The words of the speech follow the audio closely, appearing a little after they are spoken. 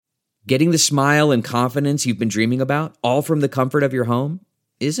Getting the smile and confidence you've been dreaming about, all from the comfort of your home,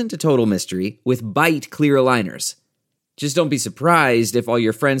 isn't a total mystery with Bite clear aligners. Just don't be surprised if all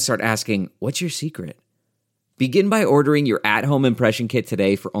your friends start asking, "What's your secret?" Begin by ordering your at-home impression kit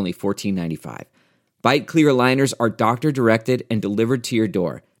today for only $14.95. Bite clear aligners are doctor-directed and delivered to your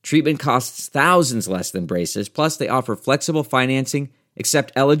door. Treatment costs thousands less than braces, plus they offer flexible financing,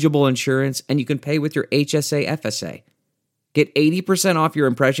 accept eligible insurance, and you can pay with your HSA FSA. Get 80% off your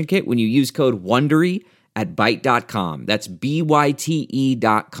impression kit when you use code WONDERY at Byte.com. That's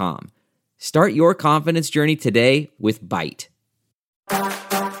BYTE.com. Start your confidence journey today with Byte.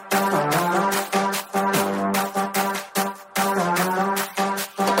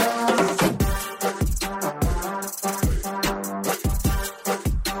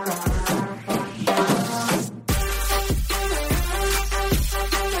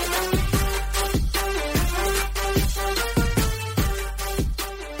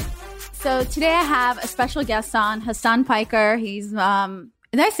 So today I have a special guest on, Hasan Piker. He's, did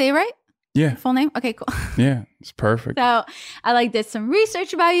I say it right? Yeah. Full name? Okay, cool. Yeah, it's perfect. So I did some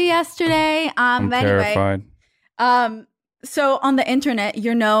research about you yesterday. I'm terrified. So on the internet,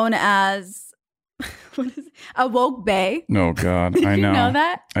 you're known as what is it? A woke bae. Oh God, I know. You know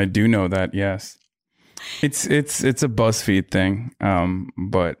that? I do know that. Yes, it's a BuzzFeed thing.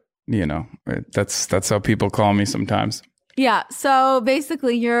 But you know, that's how people call me sometimes. Yeah. So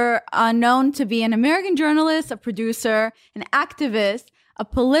basically, you're known to be an American journalist, a producer, an activist, a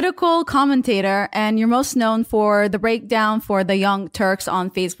political commentator, and you're most known for the breakdown for the Young Turks on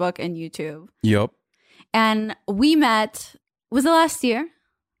Facebook and YouTube. Yep. And we met, was it last year?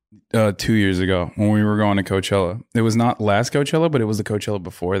 2 years ago when we were going to Coachella. It was not last Coachella, but it was the Coachella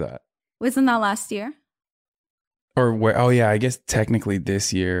before that. Wasn't that last year? Or where? Oh yeah, I guess technically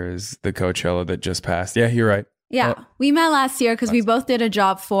this year is the Coachella that just passed. Yeah, you're right. Yeah, we met last year because we both did a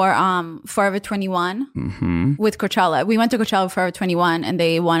job for Forever 21 with Coachella. We went to Coachella with Forever 21 and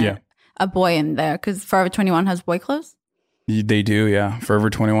they wanted a boy in there because Forever 21 has boy clothes. They do, yeah. Forever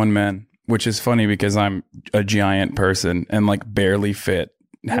 21 men, which is funny because I'm a giant person and like barely fit.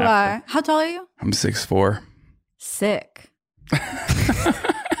 You are. How tall are you? I'm 6'4". Sick.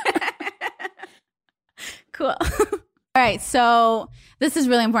 Cool. All right, so this is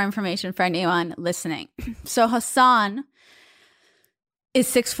really important information for anyone listening. So Hasan is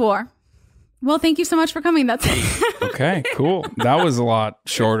 6'4". Well, thank you so much for coming. That's okay, cool. That was a lot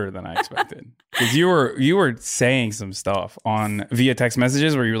shorter than I expected. Because you were saying some stuff via text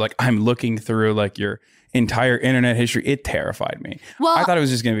messages where you were like, I'm looking through like your entire internet history. It terrified me. Well, I thought it was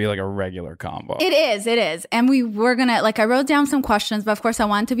just going to be like a regular combo. It is. And we were going to, I wrote down some questions, but of course I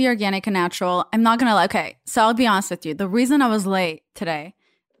want it to be organic and natural. I'm not going to, okay, so I'll be honest with you. The reason I was late today,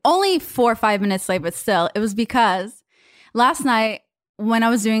 only 4 or 5 minutes late, but still, it was because last night when I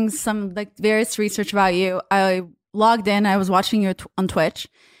was doing some various research about you, I logged in, I was watching you on Twitch.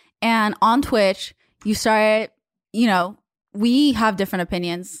 And on Twitch, you started, we have different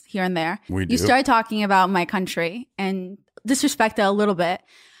opinions here and there. We do. You started talking about my country and disrespect it a little bit.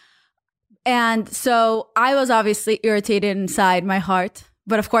 And so I was obviously irritated inside my heart.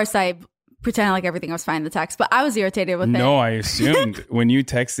 But of course, I pretended like everything was fine in the text. But I was irritated with it. No, I assumed when you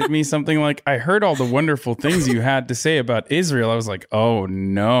texted me something like, I heard all the wonderful things you had to say about Israel. I was like, oh,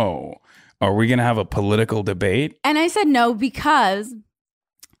 no. Are we going to have a political debate? And I said no because...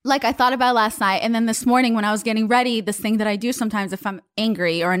 I thought about last night, and then this morning when I was getting ready, this thing that I do sometimes if I'm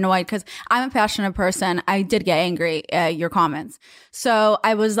angry or annoyed, because I'm a passionate person, I did get angry at your comments. So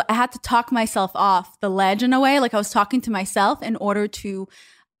I had to talk myself off the ledge in a way, like I was talking to myself in order to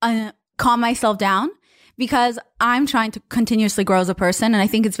calm myself down, because I'm trying to continuously grow as a person, and I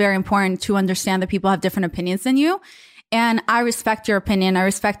think it's very important to understand that people have different opinions than you. And I respect your opinion. I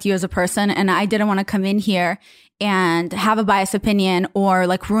respect you as a person, and I didn't want to come in here and have a biased opinion or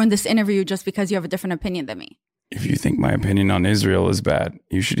ruin this interview just because you have a different opinion than me. If you think my opinion on Israel is bad,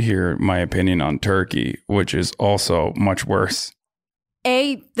 you should hear my opinion on Turkey, which is also much worse.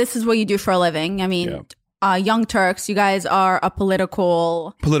 This is what you do for a living. I mean, Young Turks, you guys are a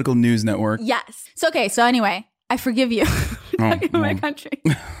political news network. Yes. So anyway, I forgive you. My country.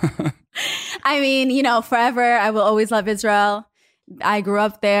 I mean, forever, I will always love Israel. I grew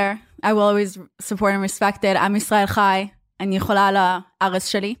up there. I will always support and respect it. I'm Israel Chai, and יכולה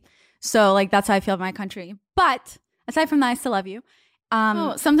לארץ שלי. So that's how I feel about my country. But aside from that, I still love you.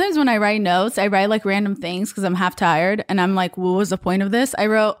 Sometimes when I write notes, I write random things because I'm half tired. And I'm like, what was the point of this? I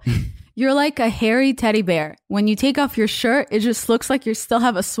wrote, you're like a hairy teddy bear. When you take off your shirt, it just looks like you still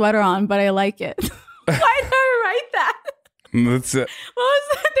have a sweater on, but I like it. Why did I write that? That's it. What was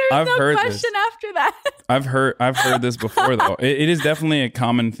that? There I've was no heard question this. after that. I've heard this before though. It is definitely a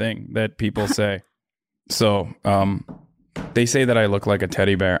common thing that people say. So, they say that I look like a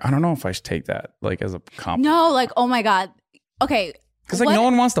teddy bear. I don't know if I should take that like as a compliment. No, like, oh my God. Okay. Because like no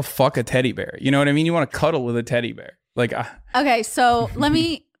one wants to fuck a teddy bear. You know what I mean? You want to cuddle with a teddy bear. Like, okay, so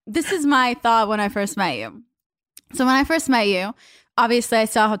this is my thought when I first met you. So when I first met you, obviously I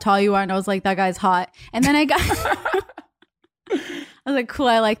saw how tall you are and I was like, that guy's hot. And then I was like, cool,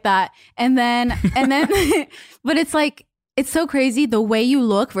 I like that. And then, but it's like, it's so crazy. The way you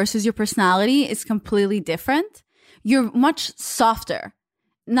look versus your personality is completely different. You're much softer.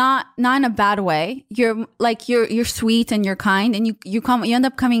 Not in a bad way. You're like you're sweet and you're kind, and you end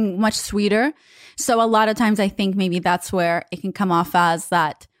up coming much sweeter. So a lot of times I think maybe that's where it can come off as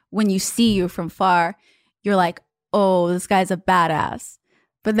that when you see you from far, you're like, oh, this guy's a badass.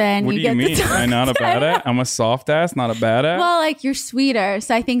 But then what do you mean? I'm not a badass? I'm a soft ass, not a badass? Well, like you're sweeter.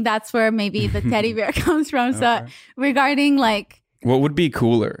 So I think that's where maybe the teddy bear comes from. So regarding like, what would be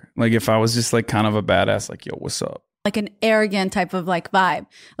cooler? Like if I was just like kind of a badass, like, yo, what's up? Like an arrogant type of like vibe.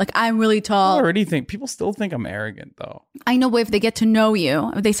 Like I'm really tall. I already think people still think I'm arrogant though. I know, but if they get to know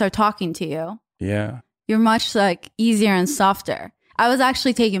you, if they start talking to you, yeah, you're much like easier and softer. I was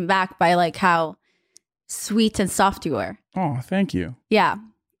actually taken back by like how sweet and soft you were. Oh, thank you. Yeah.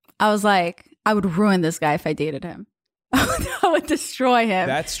 I was like, I would ruin this guy if I dated him. I would destroy him.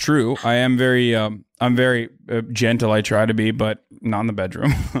 That's true. I am very, I'm very gentle. I try to be, but not in the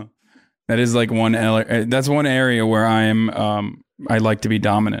bedroom. That is like that's one area where I like to be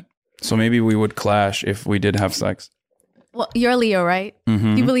dominant. So maybe we would clash if we did have sex. Well, you're a Leo, right?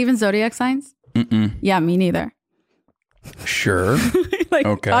 Mm-hmm. Do you believe in zodiac signs? Mm-mm. Yeah, me neither. Sure. Like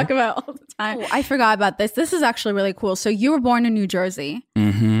okay. talk about all the time. Oh, I forgot about this. This is actually really cool. So you were born in New Jersey,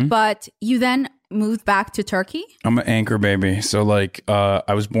 but you then moved back to Turkey? I'm an anchor baby. So like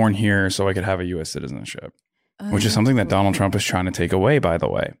I was born here so I could have a U.S. citizenship, which is something that Donald Trump is trying to take away, by the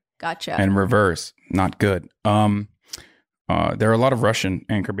way. Gotcha. And reverse. Not good. There are a lot of Russian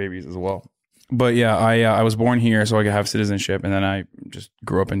anchor babies as well. But yeah, I was born here so I could have citizenship, and then I just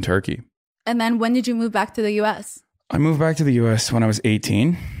grew up in Turkey. And then when did you move back to the U.S.? I moved back to the U.S. when I was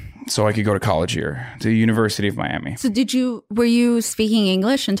 18, so I could go to college here, to the University of Miami. So were you speaking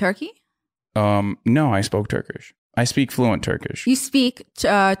English in Turkey? No, I spoke Turkish. I speak fluent Turkish. You speak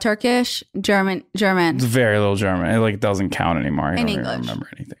Turkish, German. It's very little German. It like doesn't count anymore. I don't even remember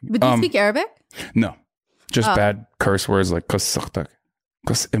anything. But do you speak Arabic? No, just bad curse words like "kos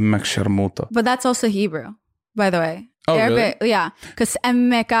emmek sharmuta." But that's also Hebrew, by the way. Oh, Arabic, really? yeah. Because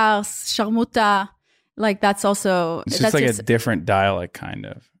emmek sharmuta, like that's also. It's just like a different dialect, kind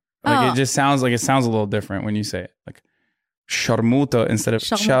of. Like it just sounds a little different when you say it, like sharmuta instead of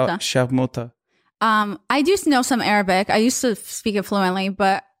sharmuta. I do know some Arabic. I used to speak it fluently,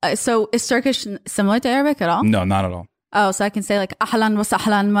 but so is Turkish similar to Arabic at all? No, not at all. Oh, so I can say like ahlan wa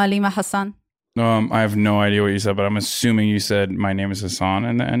sahlan malima Hasan. I have no idea what you said, but I'm assuming you said my name is Hasan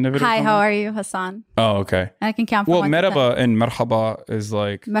in the end of it. Hi, how are you, Hasan? Oh, okay. And I can count from well, merhaba and marhaba is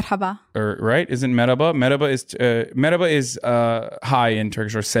like merhaba. Or right? Isn't merhaba? Merhaba is hi in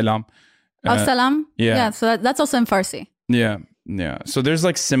Turkish, or selam. Salam? Yeah. Yeah, so that's also in Farsi. Yeah. Yeah. So there's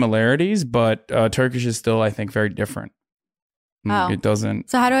like similarities, but Turkish is still, I think, very different. It doesn't.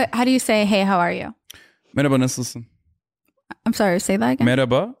 So how do you say, hey, how are you? Merhaba, nasılsın? I'm sorry, say that again.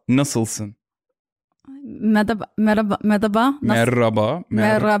 Merhaba, nasılsın?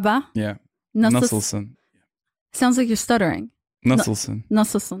 Merhaba. Yeah. Nasılsın? Sounds like you're stuttering. Nasılsın?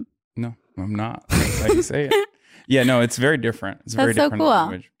 Nasılsın? No, I'm not. That's how you say it. Yeah, no, it's very different. It's very different so cool.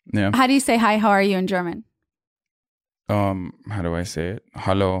 language. Yeah. How do you say hi, how are you in German? How do I say it?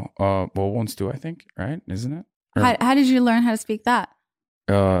 Hallo, wo wohnst du, I think, right? Isn't it? Or, how did you learn how to speak that?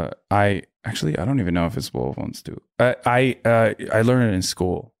 I don't even know if it's wo wohnst du. I learned it in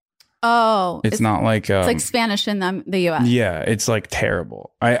school. Oh, it's not like it's like Spanish in the US. Yeah, it's like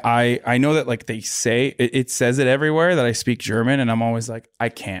terrible. I know that like they say it says it everywhere that I speak German, and I'm always like, I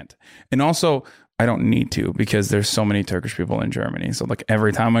can't. And also I don't need to, because there's so many Turkish people in Germany. So like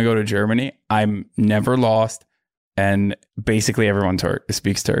every time I go to Germany, I'm never lost. And basically everyone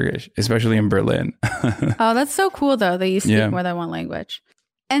speaks Turkish, especially in Berlin. Oh, that's so cool, though, that you speak more than one language.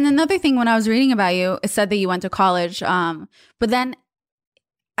 And another thing, when I was reading about you, it said that you went to college. But then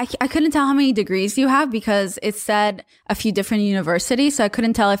I couldn't tell how many degrees you have, because it said a few different universities. So I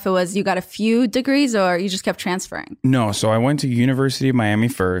couldn't tell if it was you got a few degrees or you just kept transferring. No, so I went to University of Miami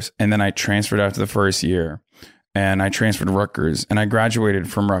first, and then I transferred after the first year. And I transferred to Rutgers, and I graduated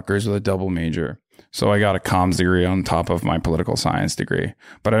from Rutgers with a double major. So I got a comms degree on top of my political science degree,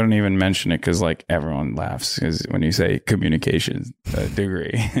 but I don't even mention it because like everyone laughs because when you say communications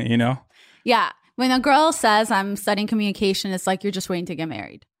degree, you know? Yeah. When a girl says I'm studying communication, it's like you're just waiting to get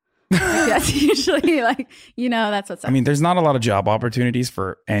married. Like, that's usually like, that's what's up. I mean, there's not a lot of job opportunities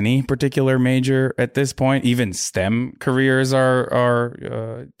for any particular major at this point. Even STEM careers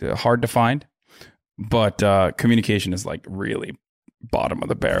are hard to find, but communication is like really bottom of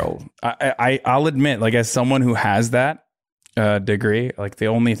the barrel. I'll admit, like as someone who has that degree, like the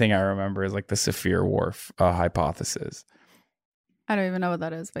only thing I remember is like the Sapir-Whorf hypothesis. I don't even know what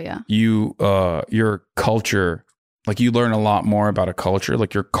that is, but yeah. Your culture, like you learn a lot more about a culture.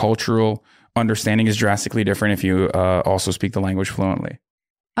 Like your cultural understanding is drastically different if you also speak the language fluently.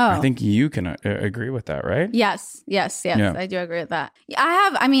 Oh, I think you can agree with that, right? Yes. Yeah. I do agree with that.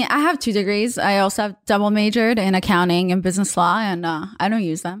 I have 2 degrees. I also have double majored in accounting and business law, and I don't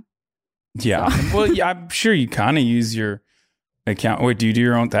use them. Yeah. So. Well, yeah, I'm sure you kind of use your account. Wait, do you do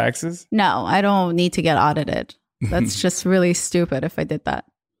your own taxes? No, I don't need to get audited. That's just really stupid if I did that.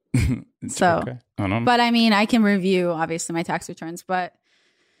 So, okay. I don't know. But I mean, I can review obviously my tax returns, but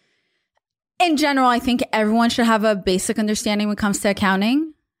in general, I think everyone should have a basic understanding when it comes to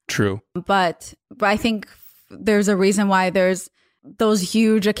accounting. True. But I think there's a reason why there's those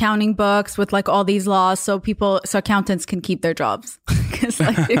huge accounting books with like all these laws so accountants can keep their jobs. Because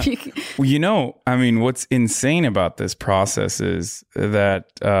like if you well, I mean, what's insane about this process is that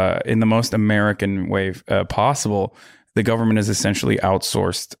in the most American way possible, the government has essentially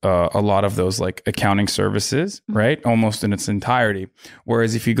outsourced a lot of those like accounting services, right? Almost in its entirety.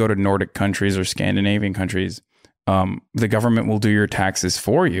 Whereas if you go to Nordic countries or Scandinavian countries, the government will do your taxes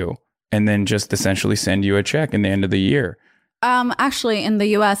for you and then just essentially send you a check in the end of the year. Actually, in the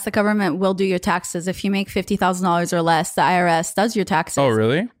U.S., the government will do your taxes. If you make $50,000 or less, the IRS does your taxes. Oh,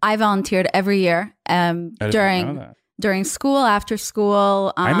 really? I volunteered every year during school, after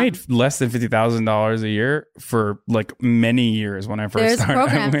school. I made less than $50,000 a year for like many years when I first started. There's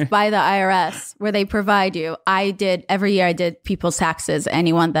programs by the IRS where they provide you. Every year I did people's taxes,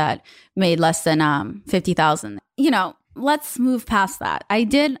 anyone that made less than $50,000. Let's move past that.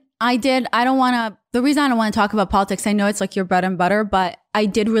 The reason I don't want to talk about politics, I know it's like your bread and butter, but I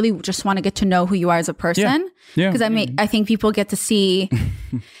did really just want to get to know who you are as a person. Yeah. Because I think people get to see,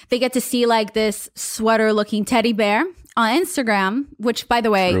 like this sweater looking teddy bear on Instagram, which by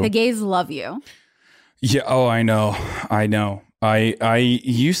the way, the gays love you. Yeah. Oh, I know. I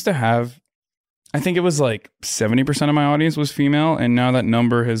used to have, I think it was like 70% of my audience was female. And now that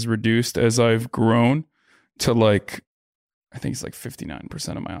number has reduced as I've grown to like, I think it's like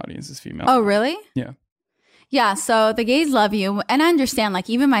 59% of my audience is female. Oh, really? Yeah. Yeah. So the gays love you. And I understand, like,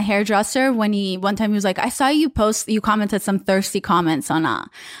 even my hairdresser, one time he was like, I saw you commented some thirsty comments on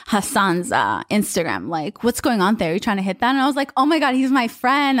Hasan's Instagram. Like, what's going on there? Are you trying to hit that? And I was like, oh my God, he's my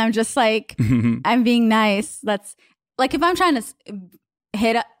friend. I'm just like, I'm being nice. That's like, if I'm trying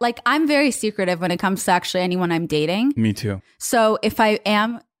to I'm very secretive when it comes to actually anyone I'm dating. Me too. So if I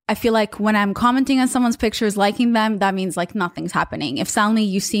feel like when I'm commenting on someone's pictures, liking them, that means like nothing's happening. If suddenly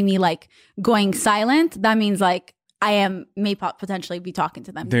you see me like going silent, that means like may potentially be talking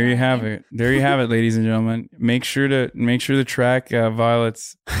to them. There you have it. There you have it, ladies and gentlemen. Make sure to track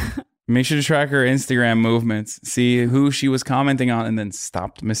Violet's. Make sure to track her Instagram movements. See who she was commenting on, and then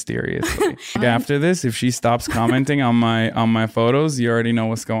stopped mysteriously. After this, if she stops commenting on my photos, you already know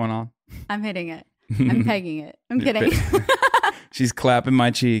what's going on. I'm hitting it. I'm pegging it. I'm kidding. She's clapping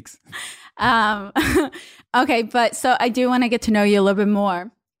my cheeks. Okay, but so I do want to get to know you a little bit more.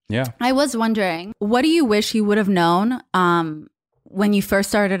 Yeah. I was wondering, what do you wish you would have known when you first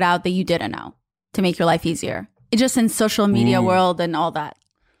started out that you didn't know to make your life easier? Just in social media world and all that.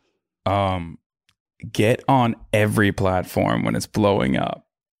 Get on every platform when it's blowing up.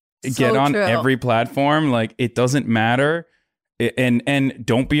 Get on every platform. Like, it doesn't matter. And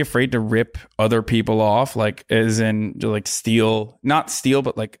don't be afraid to rip other people off, like as in like not steal,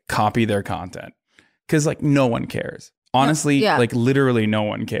 but like copy their content. Cause like no one cares. Honestly, like literally no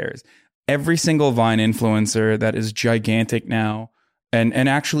one cares. Every single Vine influencer that is gigantic now and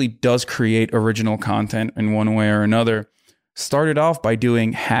actually does create original content in one way or another started off by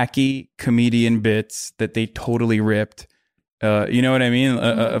doing hacky comedian bits that they totally ripped. You know what I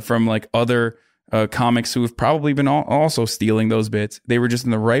mean? From like other comics who have probably been also stealing those bits. They were just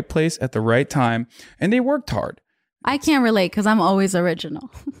in the right place at the right time, and they worked hard. I can't relate because I'm always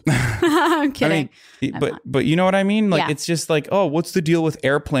original. I'm kidding. I mean, but you know what I mean? Like, it's just like, oh, what's the deal with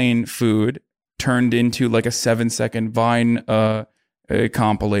airplane food turned into like a 7-second Vine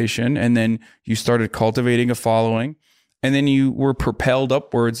compilation, and then you started cultivating a following, and then you were propelled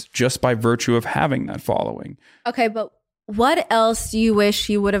upwards just by virtue of having that following. Okay, but what else do you wish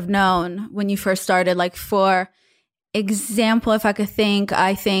you would have known when you first started? Like, for example, if I could think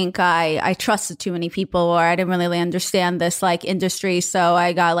I trusted too many people, or I didn't really understand this like industry, so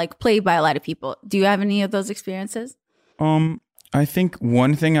I got like played by a lot of people. Do you have any of those experiences? I think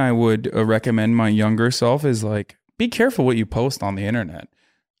one thing I would recommend my younger self is like, be careful what you post on the internet.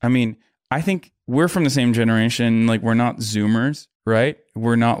 I mean, I think we're from the same generation. Like, we're not Zoomers, right?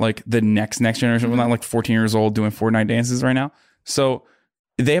 We're not like the next generation. We're not like 14 years old doing Fortnite dances right now. So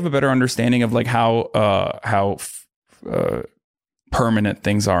they have a better understanding of like how permanent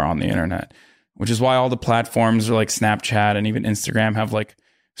things are on the internet, which is why all the platforms are like Snapchat and even Instagram have like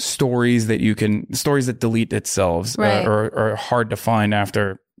stories that delete itself, right, or are hard to find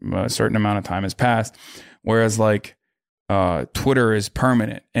after a certain amount of time has passed. Whereas like Twitter is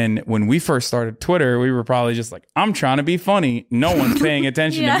permanent. And when we first started Twitter, we were probably just like, I'm trying to be funny. No one's paying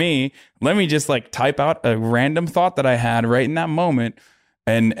attention to me. Let me just like type out a random thought that I had right in that moment.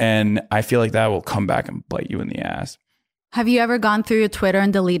 And I feel like that will come back and bite you in the ass. Have you ever gone through your Twitter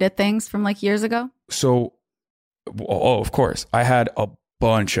and deleted things from like years ago? So, of course. I had like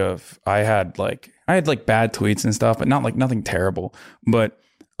bad tweets and stuff, but not like nothing terrible. But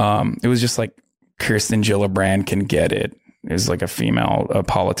it was just like, Kirsten Gillibrand can get it. Is like a female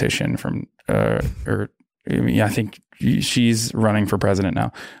politician from, I think she's running for president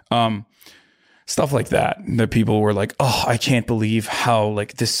now. Stuff like that. The people were like, oh, I can't believe how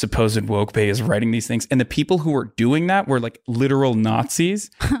like this supposed woke bae is writing these things. And the people who were doing that were like literal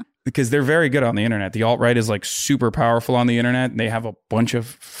Nazis because they're very good on the internet. The alt-right is like super powerful on the internet. And they have a bunch of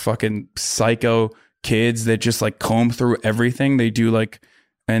fucking psycho kids that just like comb through everything. They do like,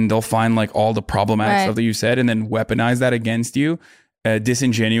 and they'll find like all the problematic stuff that you said and then weaponize that against you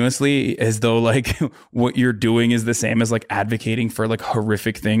disingenuously, as though like what you're doing is the same as like advocating for like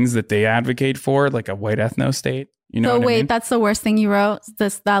horrific things that they advocate for, like a white ethno state. You know? So wait, I mean? That's the worst thing you wrote?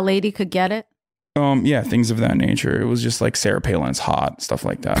 That lady could get it? Yeah, things of that nature. It was just like Sarah Palin's hot, stuff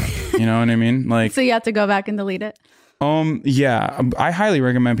like that. You know what I mean? Like, so you have to go back and delete it? Yeah, I highly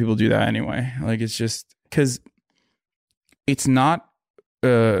recommend people do that anyway. Like, it's just because it's not.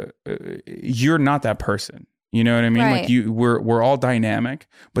 You're not that person. You know what I mean? Right. Like we're all dynamic,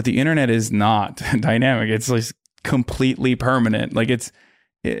 but the internet is not dynamic. It's like completely permanent. Like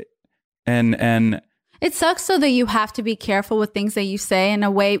and it sucks so that you have to be careful with things that you say in a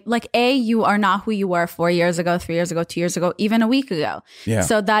way like you are not who you were 4 years ago, 3 years ago, 2 years ago, even a week ago. Yeah.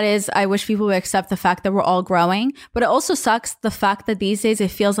 So that is, I wish people would accept the fact that we're all growing, but it also sucks the fact that these days it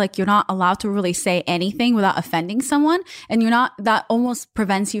feels like you're not allowed to really say anything without offending someone, and that almost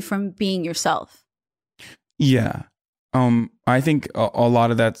prevents you from being yourself. Yeah. I think a lot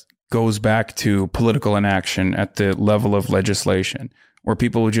of that goes back to political inaction at the level of legislation, where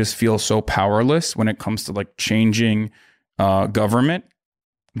people just feel so powerless when it comes to like changing government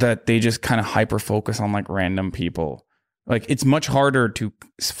that they just kind of hyper focus on like random people. Like, it's much harder to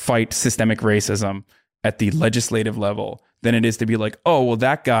fight systemic racism at the legislative level than it is to be like, oh, well,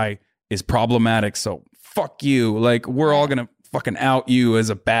 that guy is problematic, so fuck you. Like, we're all going to fucking out you as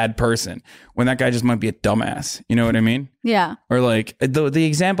a bad person when that guy just might be a dumbass. You know what I mean? Yeah. Or like the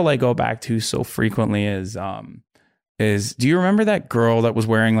example I go back to so frequently is do you remember that girl that was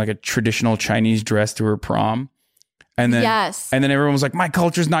wearing like a traditional Chinese dress to her prom? And then, yes. And then everyone was like, my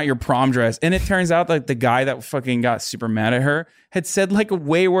culture's not your prom dress. And it turns out like the guy that fucking got super mad at her had said like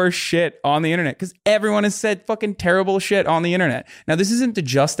way worse shit on the internet, because everyone has said fucking terrible shit on the internet. Now, this isn't to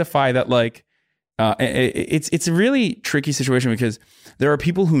justify that like, it's a really tricky situation, because there are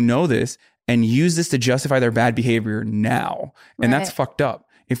people who know this and use this to justify their bad behavior now. And that's fucked up.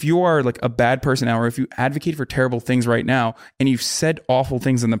 If you are like a bad person now, or if you advocate for terrible things right now and you've said awful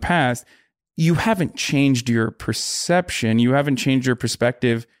things in the past, you haven't changed your perception. You haven't changed your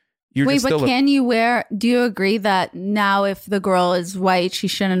perspective. You're Wait, just but still do you agree that now if the girl is white, she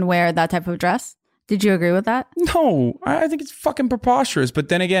shouldn't wear that type of dress? Did you agree with that? No, I think it's fucking preposterous. But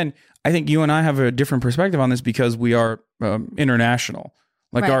then again, I think you and I have a different perspective on this because we are international.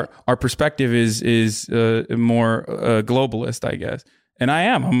 Like our perspective is more globalist, I guess. And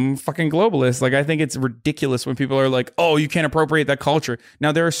I'm a fucking globalist. Like, I think it's ridiculous when people are like, oh, you can't appropriate that culture.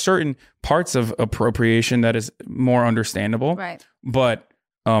 Now, there are certain parts of appropriation that is more understandable. Right. But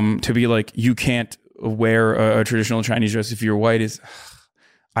to be like, you can't wear a traditional Chinese dress if you're white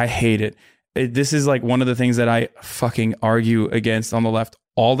I hate it. This is like one of the things that I fucking argue against on the left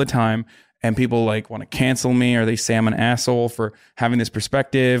all the time. And people like want to cancel me, or they say I'm an asshole for having this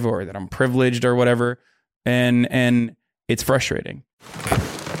perspective, or that I'm privileged or whatever. And it's frustrating.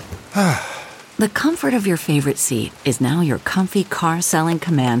 The comfort of your favorite seat is now your comfy car selling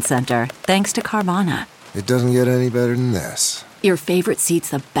command center, thanks to Carvana. It doesn't get any better than this. Your favorite seat's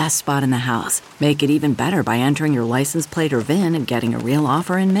the best spot in the house. Make it even better by entering your license plate or VIN and getting a real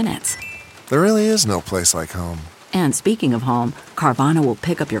offer in minutes. There really is no place like home. And speaking of home, Carvana will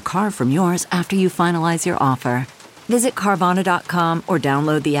pick up your car from yours after you finalize your offer. Visit Carvana.com or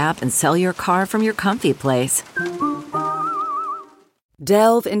download the app and sell your car from your comfy place.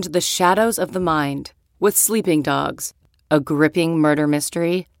 Delve into the shadows of the mind with Sleeping Dogs, a gripping murder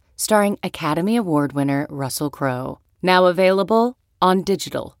mystery starring Academy Award winner Russell Crowe. Now available on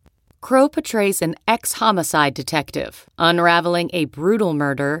digital. Crowe portrays an ex-homicide detective unraveling a brutal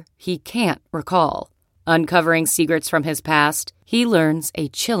murder he can't recall. Uncovering secrets from his past, he learns a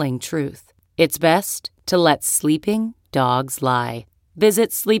chilling truth. It's best to let sleeping dogs lie. Visit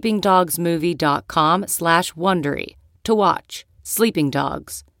sleepingdogsmovie.com/Wondery to watch Sleeping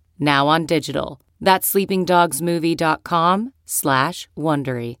Dogs, now on digital. That's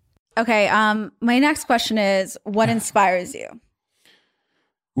sleepingdogsmovie.com/Wondery. Okay, my next question is, what inspires you?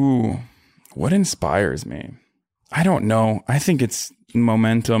 Ooh, what inspires me? I don't know. I think it's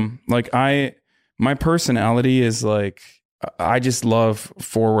momentum. Like my personality is like, I just love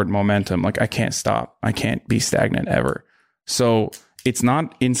forward momentum. Like I can't stop. I can't be stagnant ever. So it's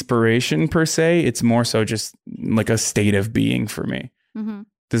not inspiration per se. It's more so just like a state of being for me. Mm-hmm.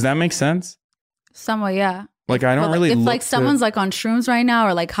 Does that make sense? Somewhat, yeah. Like I don't really if look like someone's like on shrooms right now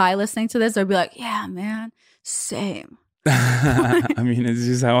or like high listening to this, they'll be like, yeah, man, same. I mean, it's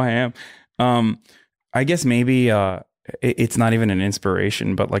just how I am. I guess maybe it's not even an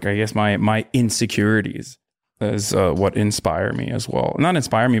inspiration, but like I guess my insecurities is what inspire me as well. Not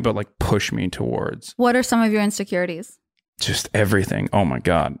inspire me, but like push me towards. What are some of your insecurities? Just everything. Oh my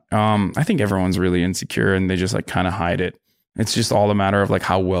God. I think everyone's really insecure and they just like kind of hide it. It's just all a matter of like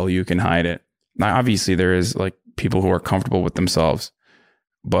how well you can hide it. Now, obviously there is like people who are comfortable with themselves,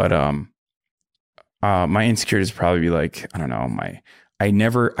 but my insecurities probably be like, I don't know, I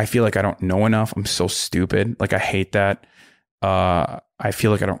feel like I don't know enough. I'm so stupid. Like I hate that. I feel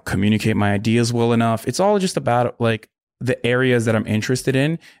like I don't communicate my ideas well enough. It's all just about like the areas that I'm interested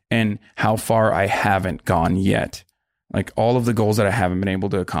in and how far I haven't gone yet. Like all of the goals that I haven't been able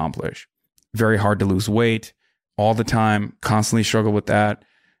to accomplish. Very hard to lose weight all the time, constantly struggle with that.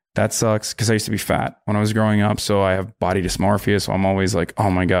 That sucks because I used to be fat when I was growing up. So I have body dysmorphia. So I'm always like,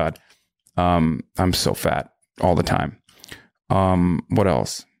 oh my God, I'm so fat all the time. What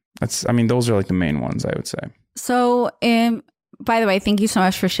else? Those are like the main ones I would say. So, by the way, thank you so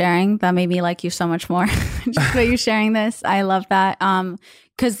much for sharing. That made me like you so much more. Just by you sharing this. I love that.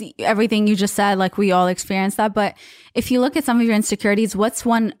 Because everything you just said, like we all experience that. But if you look at some of your insecurities, what's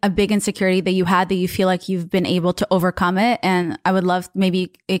a big insecurity that you had that you feel like you've been able to overcome it? And I would love,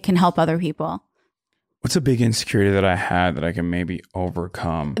 maybe it can help other people. What's a big insecurity that I had that I can maybe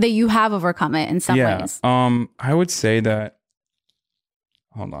overcome? That you have overcome it in some ways. I would say that,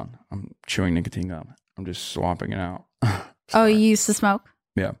 hold on, I'm chewing nicotine gum. I'm just swapping it out. Oh, you used to smoke?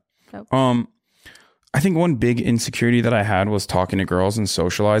 Yeah. Oh. I think one big insecurity that I had was talking to girls and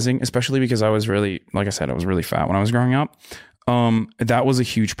socializing, especially because I was really, like I said, I was really fat when I was growing up. That was a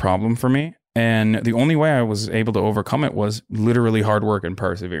huge problem for me. And the only way I was able to overcome it was literally hard work and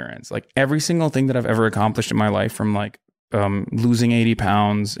perseverance. Like every single thing that I've ever accomplished in my life, from like losing 80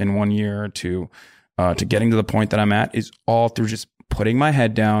 pounds in 1 year to getting to the point that I'm at, is all through just putting my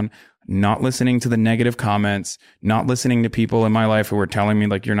head down, not listening to the negative comments, not listening to people in my life who were telling me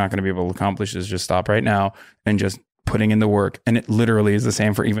like, you're not going to be able to accomplish this, just stop right now, and just putting in the work. And it literally is the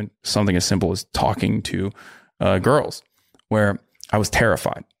same for even something as simple as talking to girls, where I was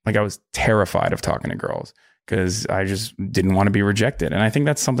terrified. Like I was terrified of talking to girls because I just didn't want to be rejected. And I think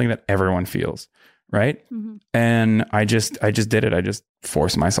that's something that everyone feels, right? Mm-hmm. And I just did it. I just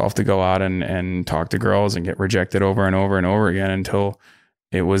forced myself to go out and talk to girls and get rejected over and over and over again until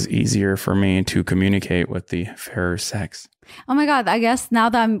it was easier for me to communicate with the fairer sex. Oh my God. I guess now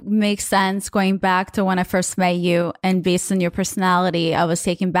that makes sense, going back to when I first met you, and based on your personality, I was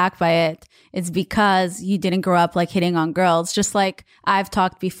taken back by it. It's because you didn't grow up like hitting on girls. Just like I've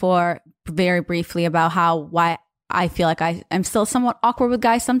talked before very briefly about why I feel like I'm still somewhat awkward with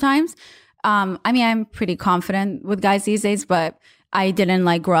guys sometimes. I'm pretty confident with guys these days, but I didn't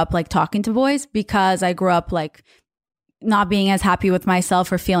like grow up like talking to boys because I grew up like not being as happy with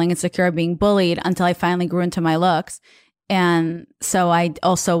myself or feeling insecure, being bullied, until I finally grew into my looks. And so I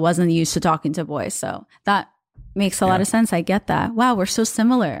also wasn't used to talking to boys. So that makes a lot of sense. I get that. Wow, we're so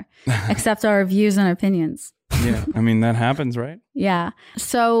similar, except our views and opinions. Yeah, I mean, that happens, right? Yeah.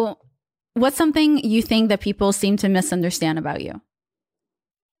 So what's something you think that people seem to misunderstand about you?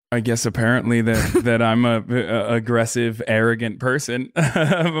 I guess apparently that I'm a aggressive, arrogant person.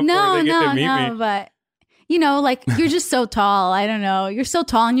 No, but you know, like you're just so tall. I don't know. You're so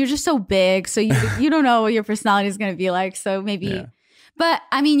tall and you're just so big. So you don't know what your personality is going to be like. So maybe, but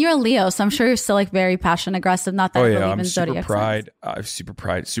I mean, you're a Leo, so I'm sure you're still like very passionate aggressive. Not that I believe in zodiac signs. I'm super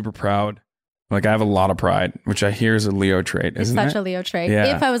proud. Like I have a lot of pride, which I hear is a Leo trait, isn't it? It's such a Leo trait.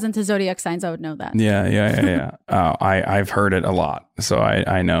 Yeah. If I was into zodiac signs, I would know that. Yeah. I've heard it a lot, so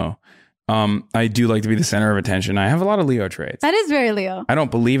I know. I do like to be the center of attention. I have a lot of Leo traits. That is very Leo. I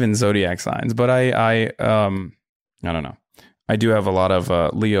don't believe in zodiac signs, but I don't know. I do have a lot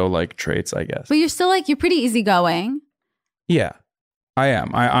of Leo like traits, I guess. But you're still like, you're pretty easygoing. Yeah, I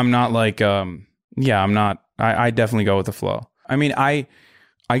am. I'm not like I'm not. I definitely go with the flow. I mean, I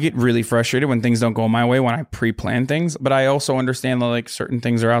get really frustrated when things don't go my way when I pre-plan things, but I also understand that like certain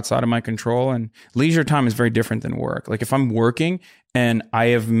things are outside of my control, and leisure time is very different than work. Like if I'm working and I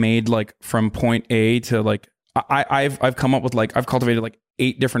have made like from point A to like I've come up with like I've cultivated like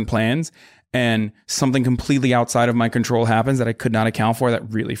 8 different plans, and something completely outside of my control happens that I could not account for,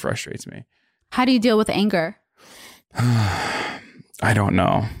 that really frustrates me. How do you deal with anger? I don't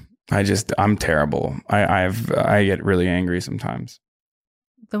know. I'm terrible. I get really angry sometimes.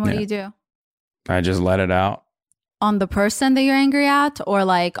 Then what do you do? I just let it out. On the person that you're angry at, or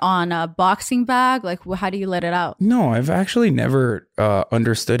like on a boxing bag? Like, how do you let it out? No, I've actually never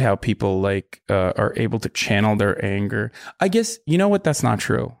understood how people like are able to channel their anger. I guess, you know what? That's not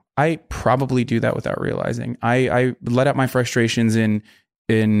true. I probably do that without realizing. I let out my frustrations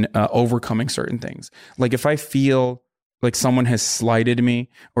in overcoming certain things. Like if I feel like someone has slighted me,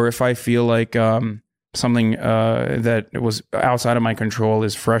 or if I feel like something that was outside of my control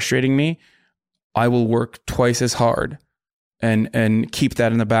is frustrating me, I will work twice as hard and keep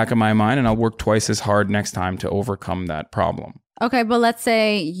that in the back of my mind, and I'll work twice as hard next time to overcome that problem. Okay, but let's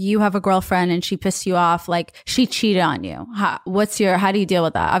say you have a girlfriend and she pissed you off, like she cheated on you. How do you deal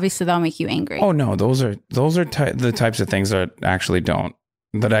with that? Obviously, that'll make you angry. Oh no, those are the types of things that actually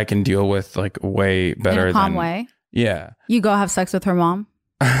that I can deal with like way better. In a calm way. Yeah. You go have sex with her mom?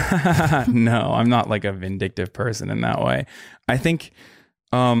 No, I'm not like a vindictive person in that way. I think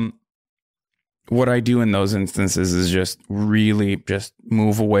what I do in those instances is just really just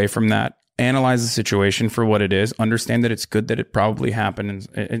move away from that, analyze the situation for what it is, understand that it's good that it probably happened,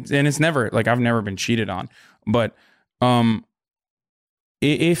 and it's never like I've never been cheated on, but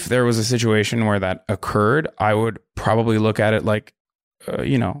if there was a situation where that occurred, I would probably look at it like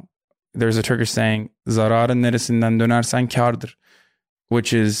there's a Turkish saying, "Zararın neresinden dönersen kârdır,"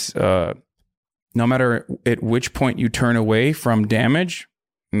 which is no matter at which point you turn away from damage,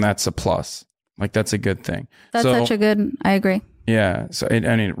 that's a plus. Like that's a good thing. That's such a good. I agree. Yeah. So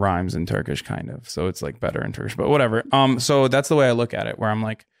it rhymes in Turkish kind of. So it's like better in Turkish, but whatever. So that's the way I look at it, where I'm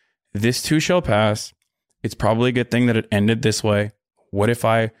like, this too shall pass. It's probably a good thing that it ended this way. What if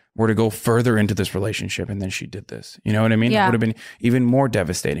I were to go further into this relationship and then she did this? You know what I mean? Yeah. It would have been even more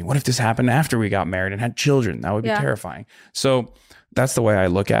devastating. What if this happened after we got married and had children? That would be terrifying. So that's the way I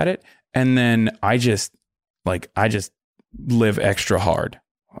look at it. And then I just live extra hard.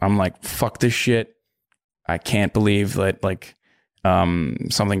 I'm like, fuck this shit. I can't believe that like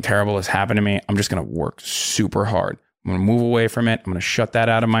something terrible has happened to me. I'm just going to work super hard. I'm going to move away from it. I'm going to shut that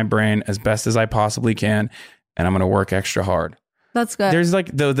out of my brain as best as I possibly can. And I'm going to work extra hard. That's good. There's like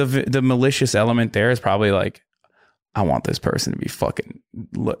the malicious element there is probably like, I want this person to be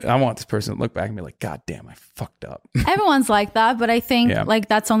I want this person to look back and be like, God damn, I fucked up. Everyone's like that, but I think like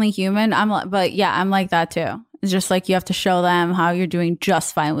that's only human. I'm like that too. It's just like you have to show them how you're doing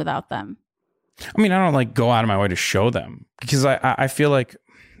just fine without them. I mean, I don't like go out of my way to show them, because I feel like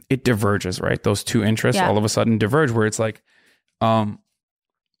it diverges, right? Those two interests all of a sudden diverge, where it's like, or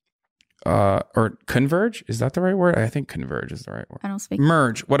converge. Is that the right word? I think converge is the right word. I don't speak.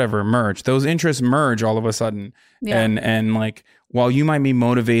 Merge. Those interests merge all of a sudden. Yeah. And like, while you might be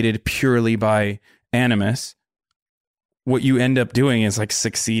motivated purely by animus, what you end up doing is like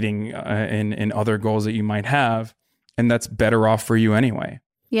succeeding in other goals that you might have. And that's better off for you anyway.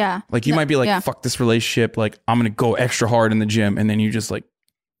 Yeah. Like you might be like, fuck this relationship. Like I'm going to go extra hard in the gym. And then you just like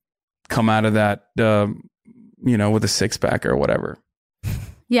come out of that, with a 6-pack or whatever.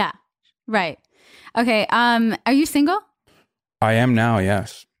 Yeah. Right. Okay. Are you single? I am now.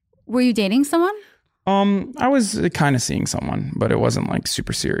 Yes. Were you dating someone? I was kind of seeing someone, but it wasn't like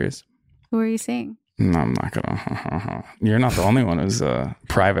super serious. Who were you seeing? No, I'm not gonna. You're not the only one who's a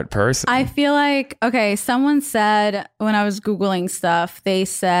private person. I feel like, okay, someone said when I was Googling stuff, they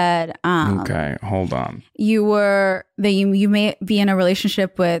said, okay, hold on. You may be in a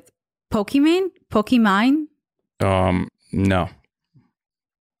relationship with Pokimane? No.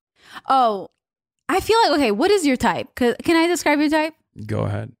 Oh, I feel like, okay, what is your type? Can I describe your type? Go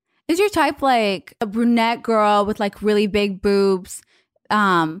ahead. Is your type like a brunette girl with like really big boobs,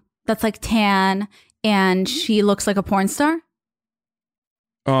 that's like tan, and she looks like a porn star?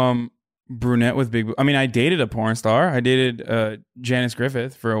 Brunette with big. I mean, I dated a porn star. I dated Janice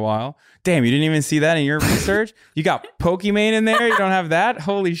Griffith for a while. Damn, you didn't even see that in your research? You got Pokimane in there? You don't have that?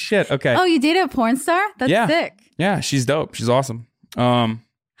 Holy shit. Okay. Oh, you dated a porn star? That's sick. Yeah, she's dope. She's awesome. How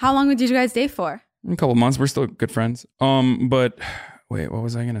long did you guys date for? A couple months. We're still good friends. But wait, what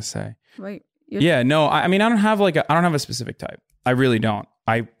was I gonna say? Wait. Yeah, no. I mean, I don't have a specific type. I really don't.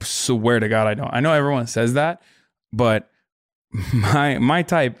 I swear to God, I don't. I know everyone says that, but my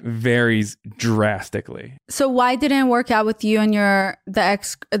type varies drastically. So why didn't it work out with you and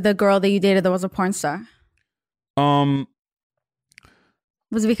the girl that you dated that was a porn star? Was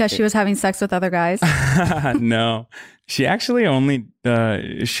it because she was having sex with other guys? No, she actually only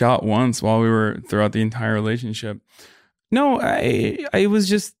shot once while we were throughout the entire relationship. No, it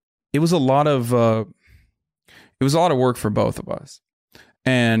was a lot of work for both of us,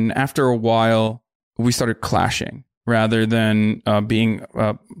 and after a while, we started clashing rather than being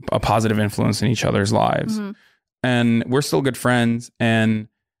a positive influence in each other's lives. Mm-hmm. And we're still good friends, and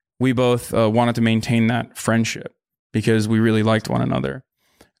we both wanted to maintain that friendship because we really liked one another.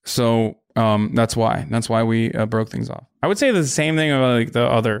 So that's why we broke things off. I would say the same thing about like the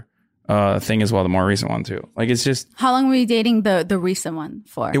other thing as well, the more recent one too. Like it's just. How long were you dating the recent one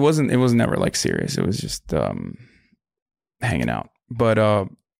for? It was never like serious. It was just hanging out. But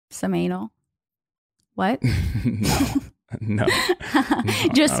some anal. What? No.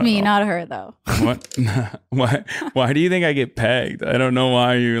 Just me, not her though. What? Why do you think I get pegged? I don't know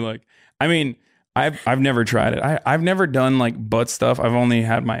why you're like. I mean, I've never tried it. I've never done like butt stuff. I've only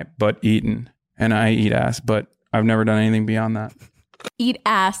had my butt eaten, and I eat ass, but I've never done anything beyond that. Eat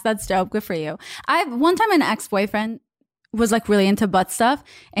ass. That's dope. Good for you. One time an ex-boyfriend was like really into butt stuff,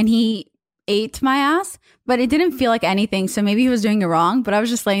 and he ate my ass, but it didn't feel like anything. So maybe he was doing it wrong, but I was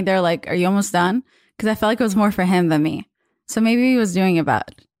just laying there like, are you almost done? Because I felt like it was more for him than me. So maybe he was doing it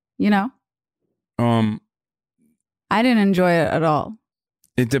bad, you know? I didn't enjoy it at all.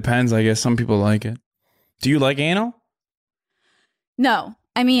 It depends, I guess. Some people like it. Do you like anal? No.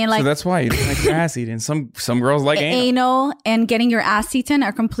 I mean, like... So that's why you don't like your ass eaten. Some girls like anal. Anal and getting your ass eaten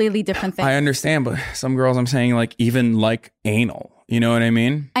are completely different things. I understand, but some girls, I'm saying, like, even like anal. You know what I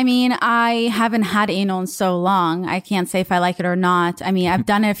mean? I mean, I haven't had anal in so long. I can't say if I like it or not. I mean, I've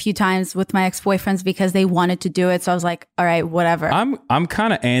done it a few times with my ex-boyfriends because they wanted to do it. So I was like, all right, whatever. I'm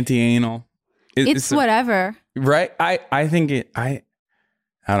kind of anti-anal. It's whatever. Right? I think I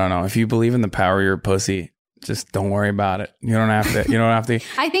don't know. If you believe in the power of your pussy, just don't worry about it. You don't have to.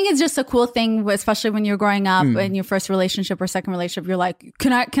 I think it's just a cool thing, especially when you're growing up in your first relationship or second relationship. You're like,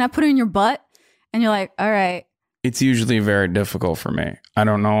 can I put it in your butt? And you're like, all right. It's usually very difficult for me. I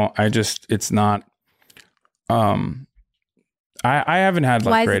don't know. It's not. I haven't had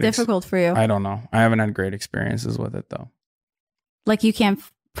like. Why is it difficult for you? I don't know. I haven't had great experiences with it though. Like you can't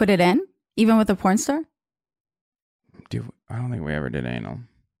put it in, even with a porn star? I don't think we ever did anal.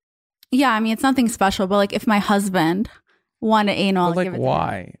 Yeah, I mean it's nothing special, but like if my husband wanted anal, I'll give it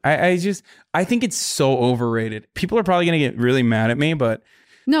why? To him. I think it's so overrated. People are probably gonna get really mad at me, but.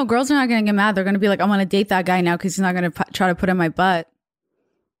 No, girls are not going to get mad. They're going to be like, I want to date that guy now because he's not going to try to put in my butt.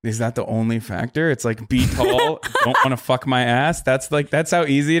 Is that the only factor? It's like, be tall, don't want to fuck my ass. That's how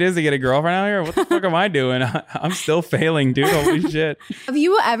easy it is to get a girlfriend out here. What the fuck am I doing? I'm still failing, dude. Holy shit. Have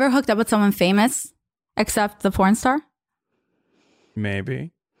you ever hooked up with someone famous except the porn star?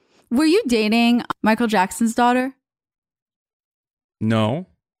 Maybe. Were you dating Michael Jackson's daughter? No.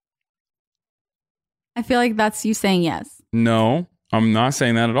 I feel like that's you saying yes. No. I'm not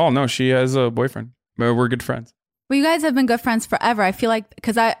saying that at all. No, she has a boyfriend. We're good friends. Well, you guys have been good friends forever. I feel like,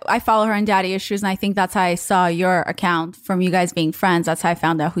 because I follow her on Daddy Issues, and I think that's how I saw your account from you guys being friends. That's how I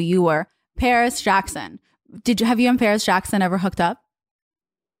found out who you were. Paris Jackson. Have you and Paris Jackson ever hooked up?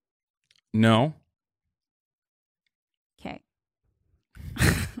 No. Okay.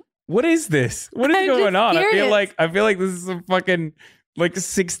 What is this? What is going on? Curious. I feel like this is some fucking... like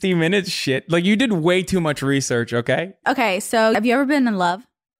 60 minutes shit. Like you did way too much research, okay? Okay, so have you ever been in love?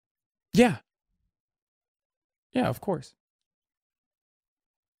 Yeah. Yeah, of course.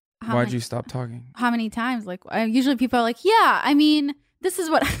 Why'd you stop talking? How many times? Like usually people are like, yeah, I mean, this is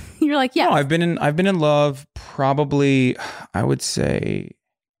what you're like, yeah. No, I've been in love probably, I would say,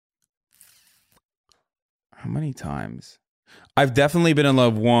 how many times? I've definitely been in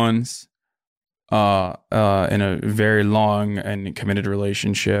love once. In a very long and committed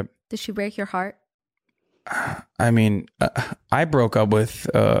relationship. Did she break your heart? I mean, I broke up with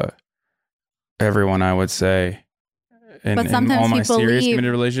everyone, I would say, in all my serious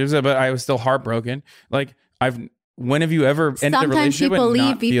committed relationships, but I was still heartbroken. Like when have you ever ended a relationship? Sometimes people and leave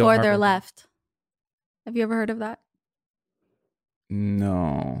not feel before they're heartbroken? left. Have you ever heard of that?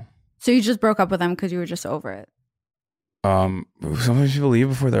 No. So you just broke up with them because you were just over it. Sometimes people leave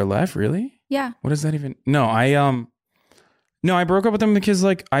before they're left. Really? Yeah. What does that even? No, I broke up with them because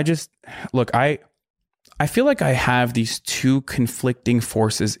like I feel like I have these two conflicting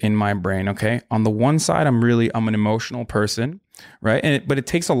forces in my brain. Okay, on the one side, I'm an emotional person, right? But it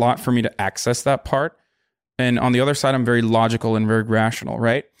takes a lot for me to access that part. And on the other side, I'm very logical and very rational,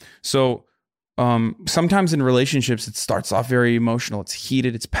 right? So sometimes in relationships, it starts off very emotional. It's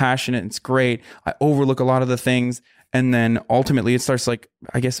heated, it's passionate, it's great. I overlook a lot of the things. And then ultimately it starts like,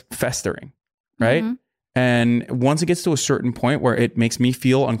 I guess, festering, right? Mm-hmm. And once it gets to a certain point where it makes me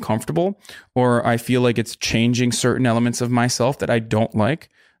feel uncomfortable, or I feel like it's changing certain elements of myself that I don't like,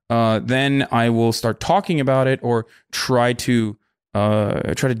 then I will start talking about it or try to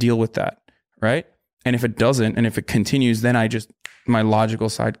deal with that, right? And if it doesn't, and if it continues, then my logical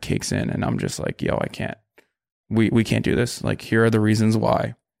side kicks in, and I'm just like, yo, I can't. We can't do this. Like, here are the reasons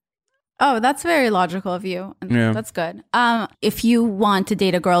why. Oh, that's very logical of you. Yeah. That's good. If you want to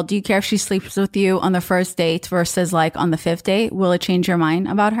date a girl, do you care if she sleeps with you on the first date versus like on the 5th date? Will it change your mind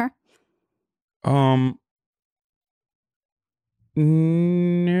about her?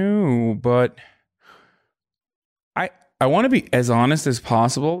 No, but I want to be as honest as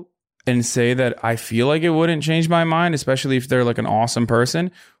possible and say that I feel like it wouldn't change my mind, especially if they're like an awesome person.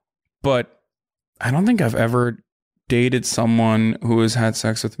 But I don't think I've ever dated someone who has had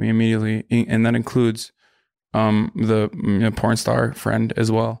sex with me immediately, and that includes the porn star friend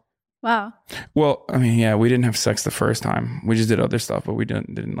as well. Wow. Well, I mean, yeah, we didn't have sex the first time. We just did other stuff, but we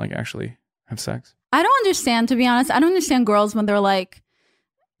didn't like actually have sex. I don't understand, to be honest. I don't understand girls when they're like,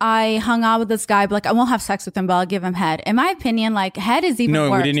 I hung out with this guy, but like I won't have sex with him, but I'll give him head. In my opinion, like head is even worse.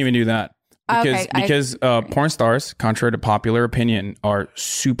 No, we didn't even do that. Because porn stars, contrary to popular opinion, are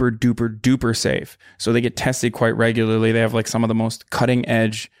super duper duper safe. So they get tested quite regularly. They have like some of the most cutting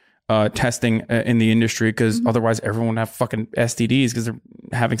edge testing in the industry, because otherwise everyone would have fucking STDs because they're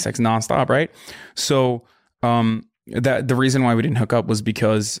having sex nonstop, right? So that the reason why we didn't hook up was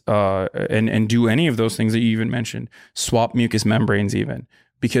because and do any of those things that you even mentioned, swap mucous membranes even,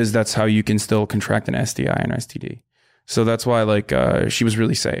 because that's how you can still contract an STI and STD. So that's why like she was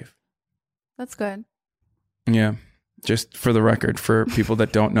really safe. That's good. Yeah. Just for the record, for people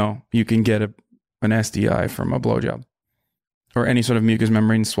that don't know, you can get an STI from a blowjob or any sort of mucous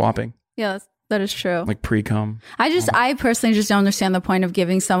membrane swapping. Yeah, that is true. Like pre-cum. I personally just don't understand the point of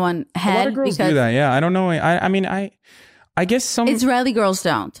giving someone head. A lot of girls do that. Yeah. I don't know. I mean, I guess some Israeli girls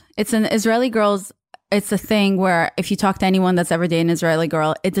don't. It's a thing where if you talk to anyone that's ever dated an Israeli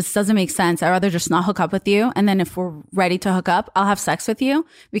girl, it just doesn't make sense. I'd rather just not hook up with you. And then if we're ready to hook up, I'll have sex with you,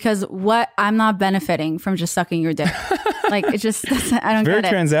 because I'm not benefiting from just sucking your dick. Like it just doesn't, I don't get it.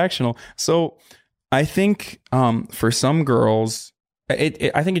 Very transactional. So I think for some girls,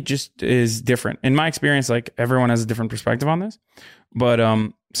 I think it just is different. In my experience, like everyone has a different perspective on this, but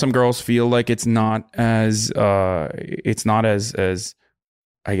some girls feel like it's not as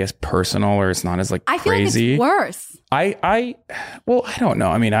I guess personal, or it's not as like crazy. I feel like it's worse. Well, I don't know.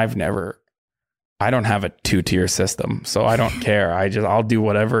 I mean, I don't have a 2-tier system, so I don't care. I'll do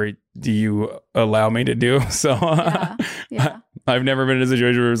whatever you allow me to do. So yeah. I've never been in a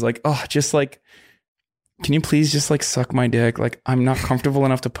situation where it was like, oh, just like, can you please just like suck my dick? Like, I'm not comfortable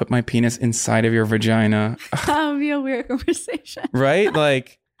enough to put my penis inside of your vagina. That would be a weird conversation. Right?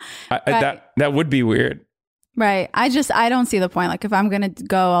 Like that would be weird. Right. I don't see the point. Like if I'm going to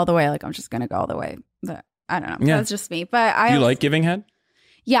go all the way, like I'm just going to go all the way. But I don't know. Yeah. That's just me. But Do you like giving head?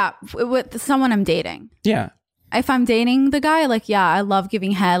 Yeah. With someone I'm dating. Yeah. If I'm dating the guy, like, yeah, I love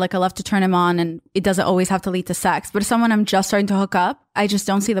giving head. Like I love to turn him on, and it doesn't always have to lead to sex. But if someone I'm just starting to hook up, I just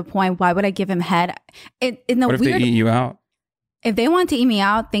don't see the point. Why would I give him head? What if they eat you out? If they want to eat me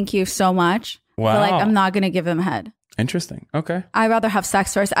out, thank you so much. Wow. But like, I'm not going to give them head. Interesting. Okay. I'd rather have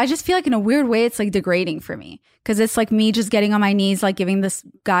sex first. I just feel like in a weird way, it's like degrading for me, because it's like me just getting on my knees, like giving this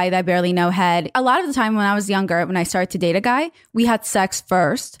guy that I barely know head. A lot of the time when I was younger, when I started to date a guy, we had sex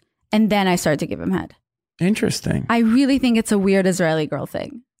first and then I started to give him head. Interesting. I really think it's a weird Israeli girl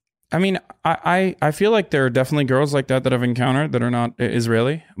thing. I mean, I feel like there are definitely girls like that I've encountered that are not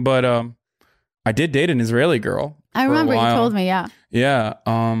Israeli, but I did date an Israeli girl. I remember you told me, yeah. Yeah.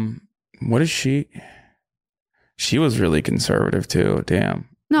 What is she? She was really conservative too. Damn.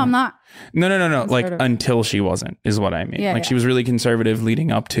 No, I'm not. No. Like until she wasn't, is what I mean. Yeah, like she was really conservative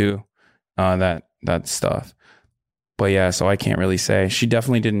leading up to that stuff. But yeah, so I can't really say. She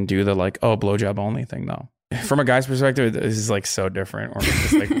definitely didn't do the like, oh, blowjob only thing though. From a guy's perspective, this is like so different. Or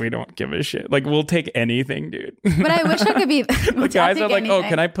just like, we don't give a shit. Like, we'll take anything, dude. But I wish I could be. The guys are like, oh,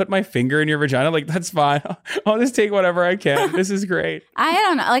 can I put my finger in your vagina? Like, that's fine. I'll just take whatever I can. This is great. I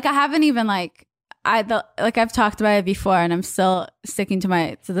don't know. Like, I haven't even like, I've talked about it before, and I'm still sticking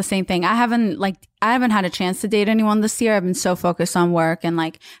to the same thing. I haven't had a chance to date anyone this year. I've been so focused on work and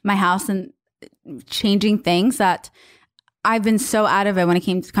like my house and changing things that I've been so out of it when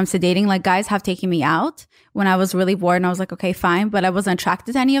it comes to dating. Like, guys have taken me out when I was really bored, and I was like, okay, fine. But I wasn't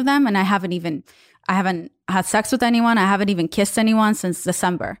attracted to any of them. And I haven't had sex with anyone. I haven't even kissed anyone since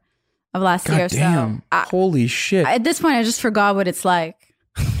December of last year. Damn. So Holy shit. at this point, I just forgot what it's like.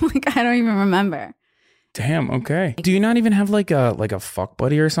 Like, I don't even remember. Damn. Okay. Do you not even have like a fuck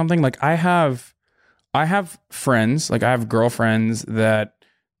buddy or something? Like, I have friends, like I have girlfriends that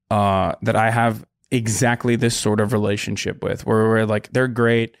I have exactly this sort of relationship with, where we're like, they're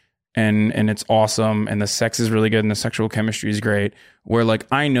great and it's awesome and the sex is really good and the sexual chemistry is great, where like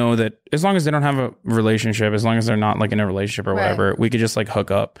I know that as long as they don't have a relationship, as long as they're not like in a relationship or whatever, we could just like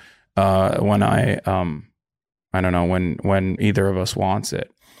hook up when I don't know, when either of us wants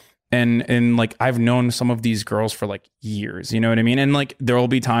it. And like I've known some of these girls for like years, you know what I mean? And like there will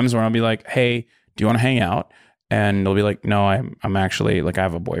be times where I'll be like, hey, do you want to hang out? And they'll be like, no, I'm actually like, I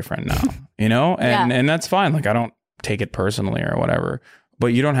have a boyfriend now, you know? And and that's fine. Like, I don't take it personally or whatever. But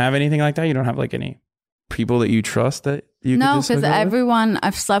you don't have anything like that? You don't have like any people that you trust that you No, because everyone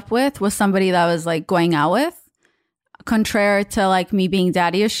I've slept with was somebody that I was like going out with. Contrary to like me being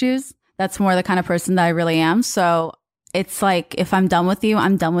daddy issues, that's more the kind of person that I really am. So it's like, if I'm done with you,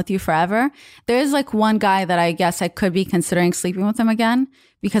 I'm done with you forever. There is like one guy that I guess I could be considering sleeping with him again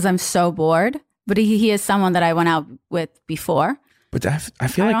because I'm so bored. But he is someone that I went out with before. But I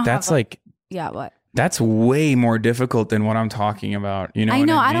feel like that's like... Yeah, what? That's way more difficult than what I'm talking about. You know what I mean?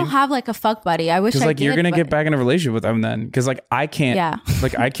 I don't have like a fuck buddy. I wish I did. Because like you're going to get back in a relationship with them then. Because like I can't...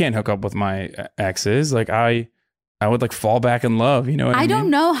 like I can't hook up with my exes. Like I would like fall back in love. You know what I mean? I don't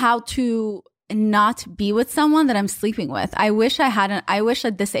know how to not be with someone that I'm sleeping with. I wish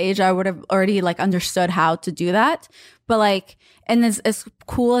at this age I would have already like understood how to do that. But like, and as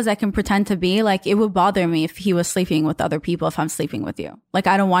cool as I can pretend to be, like it would bother me if he was sleeping with other people if I'm sleeping with you. Like,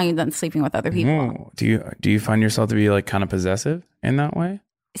 I don't want you then sleeping with other people. Do you find yourself to be like kind of possessive in that way?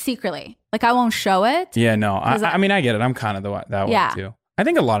 Secretly. Like, I won't show it. Yeah, no. I mean, I get it. I'm kind of that way too. I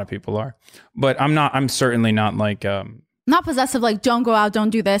think a lot of people are. But I'm certainly not like... not possessive, like, don't go out, don't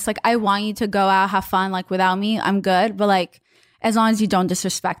do this. Like, I want you to go out, have fun, like, without me, I'm good. But, like, as long as you don't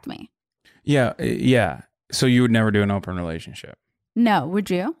disrespect me. Yeah, yeah. So you would never do an open relationship? No, would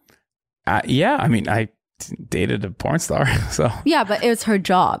you? Yeah, I mean, I dated a porn star, so. Yeah, but it was her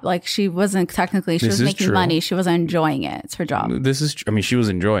job. Like, she wasn't technically, she was making money. She wasn't enjoying it. It's her job. I mean, she was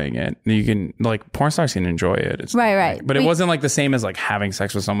enjoying it. You can, like, porn stars can enjoy it. It's right. But it wasn't, like, the same as, like, having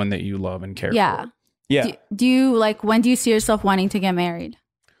sex with someone that you love and care for. Yeah. Yeah. Do you, like, when do you see yourself wanting to get married?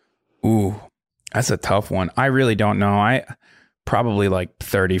 Ooh, that's a tough one. I really don't know. I probably like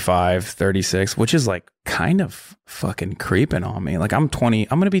 35, 36, which is like kind of fucking creeping on me. Like I'm going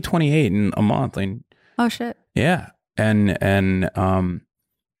to be 28 in a month. And oh shit. Yeah. And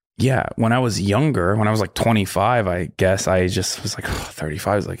yeah, when I was younger, when I was like 25, I guess I just was like,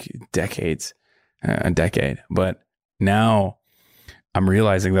 35 is like a decade. But now I'm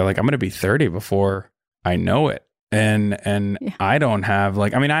realizing that like I'm going to be 30 before I know it. And yeah. I don't have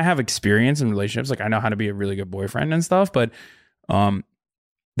like, I mean, I have experience in relationships. Like I know how to be a really good boyfriend and stuff, but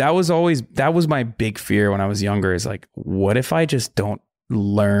that was my big fear when I was younger, is like, what if I just don't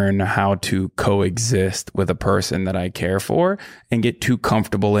learn how to coexist with a person that I care for and get too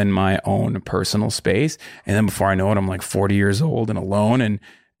comfortable in my own personal space? And then before I know it, I'm like 40 years old and alone.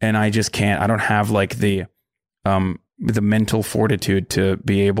 And I just can't, I don't have like the mental fortitude to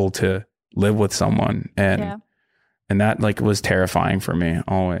be able to live with someone. And that like was terrifying for me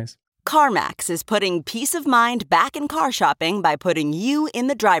always. CarMax is putting peace of mind back in car shopping by putting you in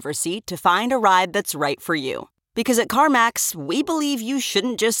the driver's seat to find a ride that's right for you. Because at CarMax, we believe you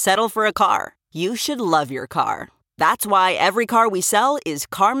shouldn't just settle for a car. You should love your car. That's why every car we sell is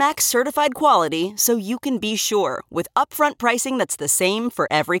CarMax certified quality, so you can be sure with upfront pricing that's the same for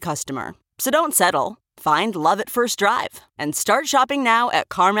every customer. So don't settle. Find love at first drive and start shopping now at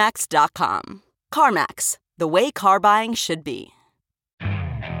CarMax.com. CarMax, the way car buying should be.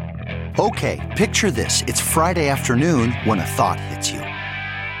 Okay, picture this. It's Friday afternoon when a thought hits you.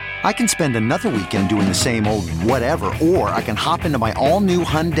 I can spend another weekend doing the same old whatever, or I can hop into my all-new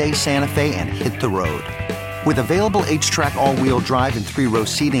Hyundai Santa Fe and hit the road. With available H-Track all-wheel drive and 3-row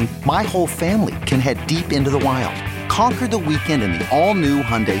seating, my whole family can head deep into the wild. conquer the weekend in the all-new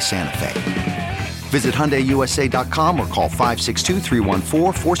Hyundai Santa Fe. Visit HyundaiUSA.com or call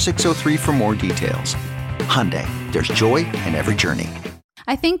 562-314-4603 for more details. Hyundai, there's joy in every journey.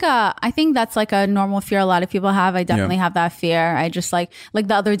 I think that's like a normal fear a lot of people have. I definitely have that fear. I just like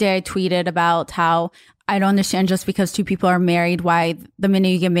the other day I tweeted about how I don't understand just because two people are married, why the minute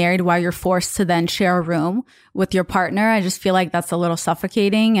you get married, why you're forced to then share a room with your partner. I just feel like that's a little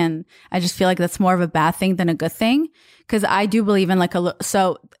suffocating. And I just feel like that's more of a bad thing than a good thing. Cause I do believe in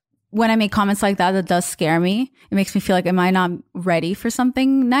so when I make comments like that, it does scare me. It makes me feel like, am I not ready for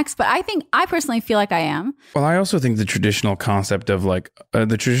something next? But I personally feel like I am. Well, I also think the traditional concept of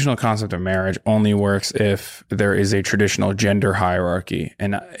marriage only works if there is a traditional gender hierarchy.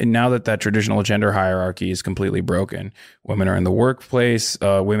 And now that traditional gender hierarchy is completely broken, women are in the workplace.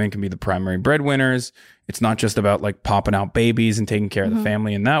 Women can be the primary breadwinners. It's not just about like popping out babies and taking care of the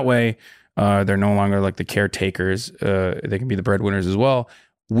family in that way. They're no longer like the caretakers. They can be the breadwinners as well.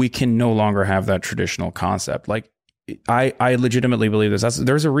 We can no longer have that traditional concept. Like I legitimately believe this.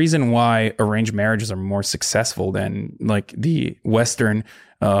 There's a reason why arranged marriages are more successful than like the Western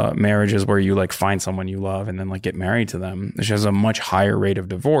marriages where you like find someone you love and then like get married to them. Which has a much higher rate of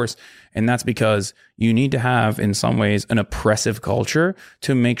divorce. And that's because you need to have in some ways an oppressive culture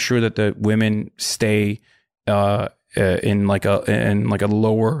to make sure that the women stay in like a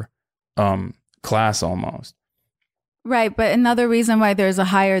lower class almost. Right. But another reason why there's a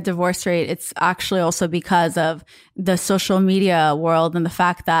higher divorce rate, it's actually also because of the social media world and the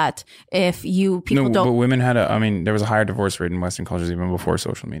fact that if people don't. But women there was a higher divorce rate in Western cultures even before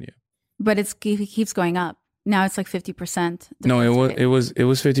social media. But it keeps going up. Now it's like 50%. No, it was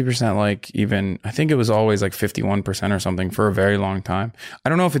 50%. Like even I think it was always like 51% or something for a very long time. I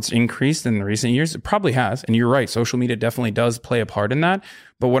don't know if it's increased in the recent years. It probably has, and you're right. Social media definitely does play a part in that.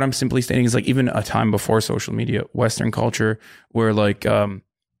 But what I'm simply stating is like even a time before social media, Western culture, where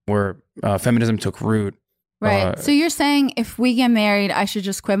feminism took root. Right. So you're saying if we get married, I should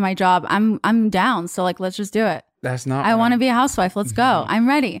just quit my job. I'm down. So like let's just do it. That's not. I want to be a housewife. Let's go. I'm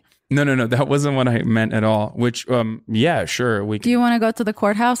ready. No. That wasn't what I meant at all. Which, yeah, sure. Do you want to go to the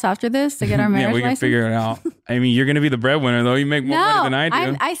courthouse after this to get our marriage license? Yeah, we can figure it out. I mean, you're going to be the breadwinner, though. You make more money than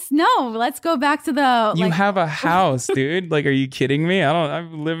I do. No, let's go back to the... You have a house, dude. Like, are you kidding me? I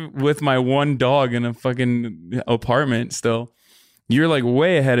live with my one dog in a fucking apartment still. You're like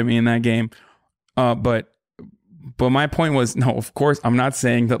way ahead of me in that game. But my point was, no, of course, I'm not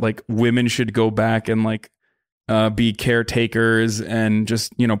saying that like women should go back and like be caretakers and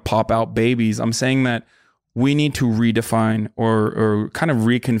just, pop out babies. I'm saying that we need to redefine or kind of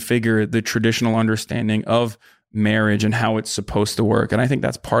reconfigure the traditional understanding of marriage and how it's supposed to work. And I think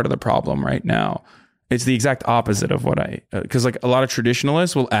that's part of the problem right now. It's the exact opposite of what because like a lot of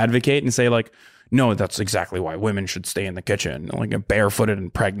traditionalists will advocate and say like, no, that's exactly why women should stay in the kitchen, like barefooted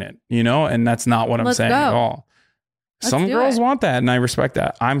and pregnant, and that's not what I'm saying at all. Some girls want that, and I respect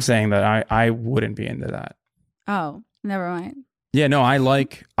that. I'm saying that I wouldn't be into that. Oh, never mind. Yeah, no, I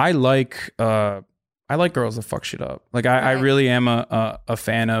like girls that fuck shit up. Like I really am a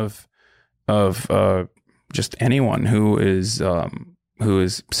fan of just anyone who is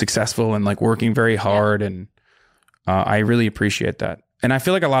successful and like working very hard, and I really appreciate that. And I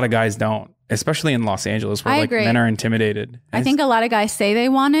feel like a lot of guys don't, especially in Los Angeles, where like men are intimidated. I think a lot of guys say they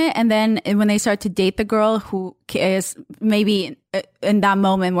want it, and then when they start to date the girl who is maybe in that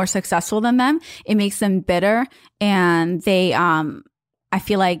moment more successful than them, it makes them bitter, and they I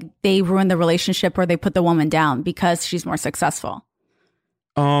feel like they ruin the relationship or they put the woman down because she's more successful.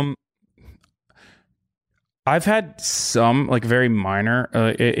 I've had some like very minor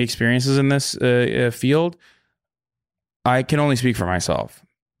experiences in this field. I can only speak for myself.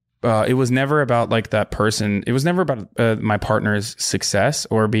 It was never about like that person. It was never about my partner's success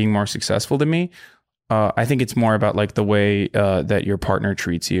or being more successful than me. I think it's more about like the way that your partner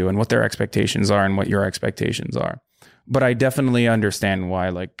treats you and what their expectations are and what your expectations are. But I definitely understand why,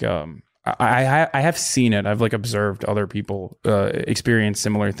 like, I have seen it. I've like observed other people experience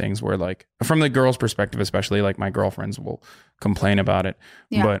similar things where like from the girl's perspective, especially like my girlfriends will complain about it.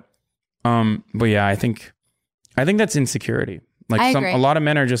 Yeah. But yeah, I think that's insecurity. Like a lot of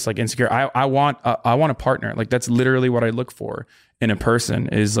men are just like insecure. I want a partner. Like that's literally what I look for in a person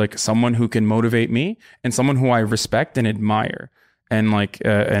is like someone who can motivate me and someone who I respect and admire. And like,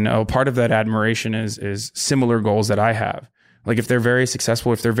 and a part of that admiration is similar goals that I have. Like if they're very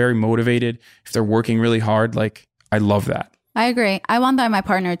successful, if they're very motivated, if they're working really hard, like I love that. I agree. I want that in my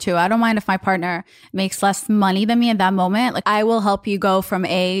partner too. I don't mind if my partner makes less money than me at that moment. Like, I will help you go from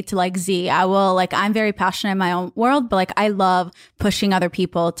A to like Z. I will, like, I'm very passionate in my own world, but like, I love pushing other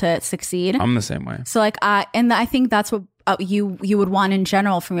people to succeed. I'm the same way. So like, I think that's what you would want in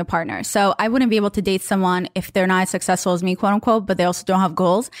general from your partner. So I wouldn't be able to date someone if they're not as successful as me, quote unquote, but they also don't have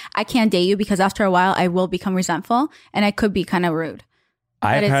goals. I can't date you because after a while I will become resentful and I could be kind of rude.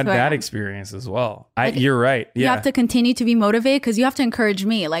 I've had that experience as well. Like, you're right. Yeah. You have to continue to be motivated because you have to encourage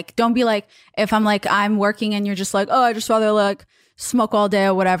me. Like, don't be like, if I'm like, I'm working and you're just like, oh, I just rather like smoke all day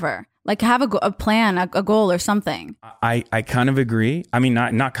or whatever. Like, have a plan, a goal or something. I kind of agree. I mean,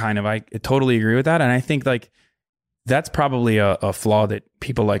 not kind of. I totally agree with that. And I think like that's probably a flaw that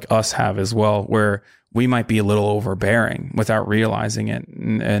people like us have as well, where we might be a little overbearing without realizing it.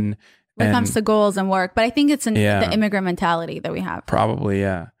 And when it comes to goals and work. But I think it's the immigrant mentality that we have. Probably,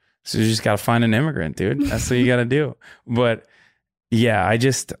 yeah. So you just got to find an immigrant, dude. That's what you got to do. But yeah, I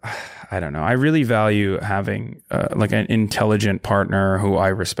don't know. I really value having like an intelligent partner who I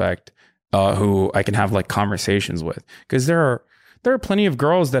respect, who I can have like conversations with. Because there are plenty of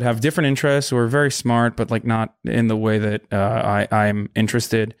girls that have different interests who are very smart, but like not in the way that I'm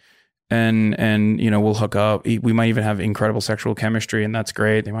interested. And you know, we'll hook up. We might even have incredible sexual chemistry, and that's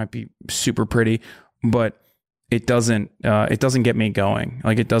great. They might be super pretty, but it doesn't get me going.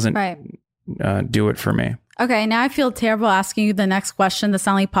 Like, it doesn't do it for me. Okay, now I feel terrible asking you the next question that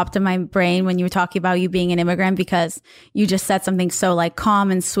suddenly popped in my brain when you were talking about you being an immigrant, because you just said something so like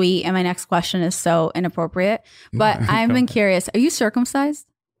calm and sweet, and my next question is so inappropriate. But I've been curious. Are you circumcised?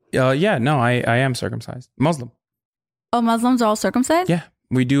 Yeah, no, I am circumcised. Muslim. Oh, Muslims are all circumcised? Yeah.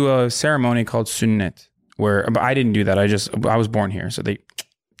 We do a ceremony called sunnat, but I didn't do that. I was born here, so they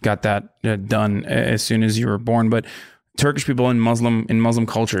got that done as soon as you were born. But Turkish people in Muslim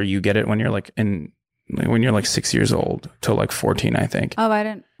culture, you get it when you're like 6 years old till like 14, I think. Oh, I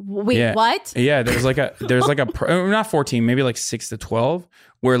didn't. Wait, yeah. What? Yeah, there's like a not 14, maybe like 6 to 12,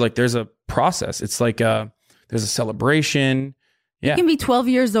 where like there's a process. It's like there's a celebration. Yeah. You can be 12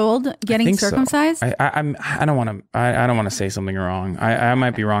 years old getting circumcised. So. I don't want to say something wrong. I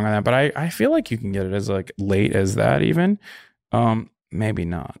might be wrong on that, but I feel like you can get it as like late as that even. Maybe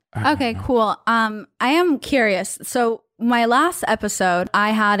not. Okay, cool. I am curious. So my last episode, I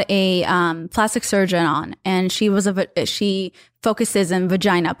had a plastic surgeon on, and she focuses in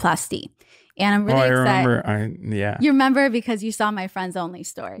vaginoplasty. And I'm really excited. Remember. You remember because you saw my Friends Only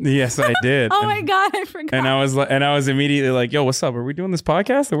story. Yes, I did. Oh my God, I forgot. And I was immediately like, yo, what's up? Are we doing this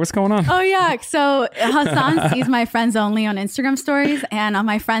podcast or what's going on? Oh yeah. So Hasan sees my Friends Only on Instagram stories. And on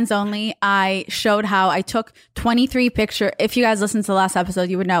my Friends Only, I showed how I took 23 pictures. If you guys listened to the last episode,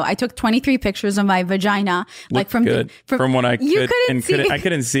 you would know. I took 23 pictures of my vagina. Like from what I could. You couldn't see. I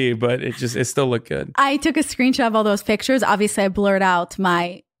couldn't see, but it still looked good. I took a screenshot of all those pictures. Obviously, I blurred out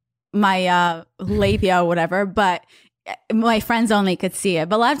my labia or whatever, but my Friends Only could see it.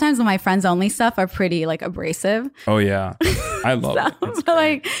 But a lot of times when my Friends Only stuff are pretty like abrasive. Oh yeah, I love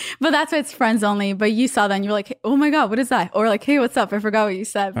it. But that's why it's Friends Only. But you saw that and you're like, oh my God, what is that? Or like, hey, what's up? I forgot what you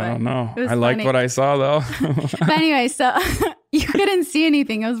said. But I don't know. I liked what I saw though. But anyway, so you couldn't see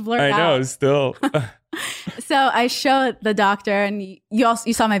anything. It was blurred out. I know, still. So I showed the doctor, and you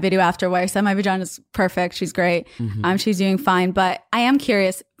saw my video after where I said my vagina's perfect. She's great. Mm-hmm. She's doing fine. But I am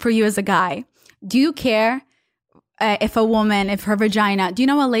curious for you as a guy, do you care if her vagina, do you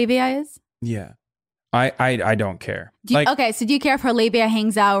know what labia is? Yeah. I don't care. Okay. So do you care if her labia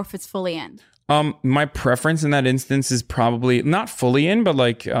hangs out or if it's fully in? My preference in that instance is probably not fully in, but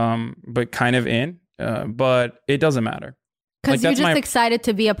like, but kind of in, but it doesn't matter. Because you're just excited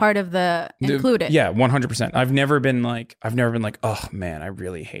to be a part of the included. Yeah, 100%. I've never been like, oh man, I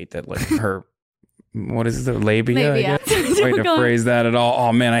really hate that. Like her, what is it, labia? Way to phrase that at all.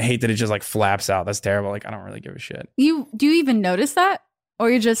 Oh man, I hate that it just like flaps out. That's terrible. Like I don't really give a shit. Do you even notice that, or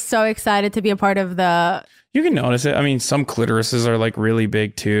you're just so excited to be a part of the? You can notice it. I mean, some clitorises are like really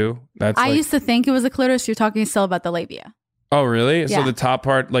big too. I used to think it was a clitoris. You're talking still about the labia. Oh, really? Yeah. So the top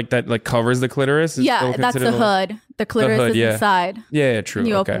part, like that, like covers the clitoris? Yeah, that's the hood. The clitoris is inside. Yeah, true. And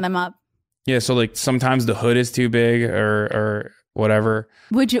you open them up. Yeah, so like sometimes the hood is too big or whatever.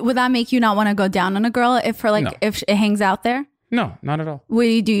 Would that make you not want to go down on a girl if it hangs out there? No, not at all. What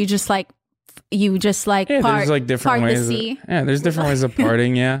do? You just like there's like different ways. There's different ways of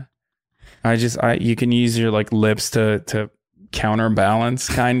parting. Yeah, you can use your like lips to counterbalance,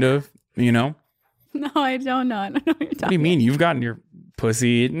 kind of. You know. No, I don't know. I don't know what you're talking. What do you mean? You've gotten your pussy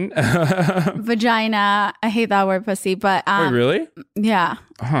eaten? Vagina. I hate that word, pussy. But wait, really? Yeah,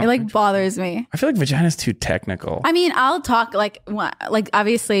 it like bothers me. I feel like vagina's too technical. I mean, I'll talk like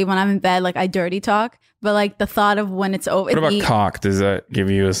obviously when I'm in bed, like I dirty talk, But like the thought of when it's over. What about cock? Does that give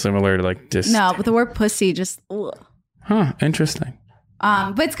you a similar like No, but the word pussy just. Ugh. Huh? Interesting.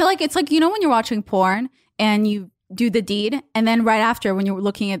 But it's like when you're watching porn and you do the deed, and then right after when you're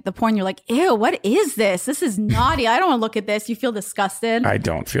looking at the porn, you're like, ew, what is this? This is naughty. I don't want to look at this. You feel disgusted. I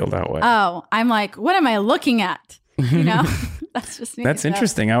don't feel that way. Oh, I'm like, what am I looking at? You know, that's just me. That's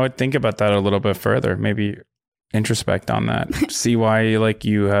interesting. I would think about that a little bit further. Maybe introspect on that. See why like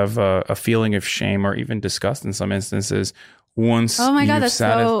you have a feeling of shame or even disgust in some instances. Once oh my God, that's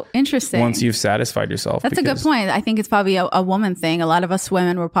so interesting. Once you've satisfied yourself. That's a good point. I think it's probably a woman thing. A lot of us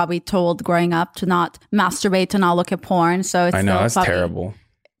women were probably told growing up to not masturbate, to not look at porn. So it's I know that's terrible.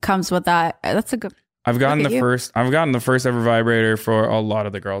 Comes with that. That's a good. I've gotten the first ever vibrator for a lot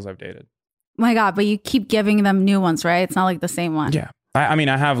of the girls I've dated. My God, but you keep giving them new ones, right? It's not like the same one. Yeah. I mean,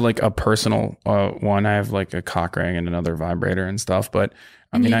 I have like a personal one. I have like a cock ring and another vibrator and stuff. But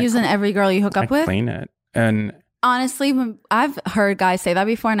you use it every girl you hook up with? Clean it. And honestly, I've heard guys say that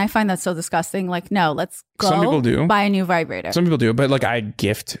before, and I find that so disgusting. Like, no, let's go some people do. Buy a new vibrator. Some people do, but like I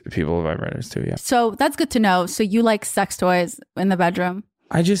gift people vibrators too, yeah. So that's good to know. So you like sex toys in the bedroom?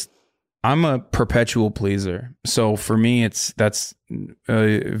 I'm a perpetual pleaser. So for me, that's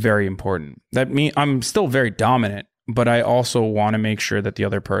very important. I'm still very dominant, but I also want to make sure that the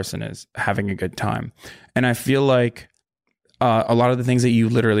other person is having a good time. And I feel like a lot of the things that you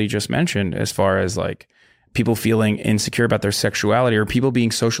literally just mentioned, as far as like people feeling insecure about their sexuality or people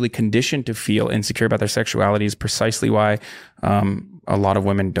being socially conditioned to feel insecure about their sexuality, is precisely why a lot of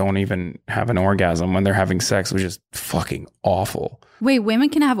women don't even have an orgasm when they're having sex, which is fucking awful. Wait, women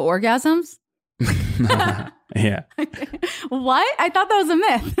can have orgasms? Yeah. What? I thought that was a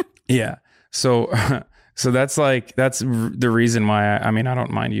myth. Yeah. So that's the reason why I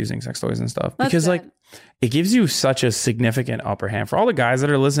don't mind using sex toys and stuff. That's because good. like it gives you such a significant upper hand for all the guys that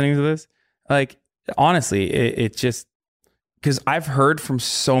are listening to this. Like, honestly, it just, because I've heard from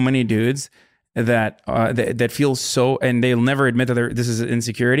so many dudes that feel so, and they'll never admit that this is an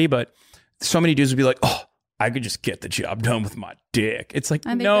insecurity, but so many dudes would be like, oh, I could just get the job done with my dick. It's like,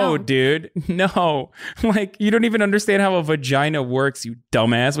 no, dude, no. Like, you don't even understand how a vagina works, you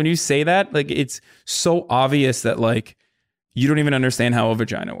dumbass. When you say that, like, it's so obvious that like, you don't even understand how a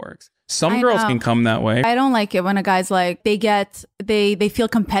vagina works. Some girls can come that way. I don't like it when a guy's like, they feel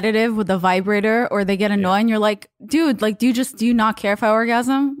competitive with the vibrator, or they get annoyed and you're like, dude, like, do you not care if I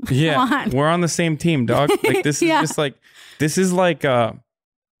orgasm? Yeah. Come on. We're on the same team, dog. Like, this is just like, this is like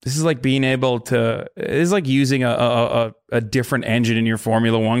being able to, it's like using a different engine in your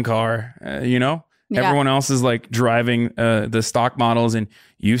Formula One car, you know? Yeah. Everyone else is like driving the stock models and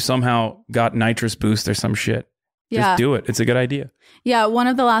you somehow got nitrous boost or some shit. Just do it. It's a good idea. Yeah, one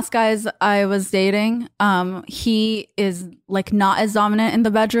of the last guys I was dating, he is like not as dominant in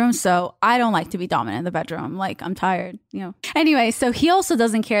the bedroom, so I don't like to be dominant in the bedroom. Like, I'm tired, you know. Anyway, so he also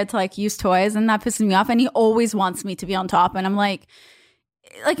doesn't care to like use toys, and that pisses me off. And he always wants me to be on top, and I'm like,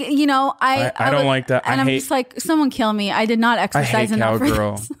 you know, I don't like that. And I'm just like, someone kill me. I did not exercise enough for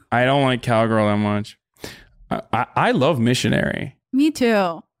this. I don't like cowgirl that much. I love missionary. Me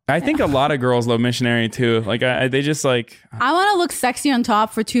too. I think a lot of girls love missionary too. Like they just like, I want to look sexy on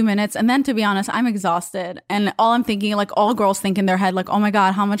top for 2 minutes. And then to be honest, I'm exhausted. And all I'm thinking, like all girls think in their head, like, oh my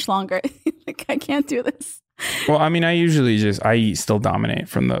God, how much longer? Like, I can't do this. Well, I mean, I still dominate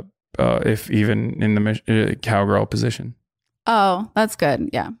from the, if even in the cowgirl position. Oh, that's good.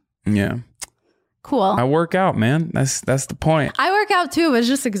 Yeah. Yeah. Cool. I work out, man. That's the point. I work out too. It's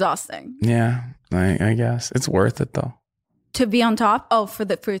just exhausting. Yeah. I guess it's worth it though. To be on top? Oh, for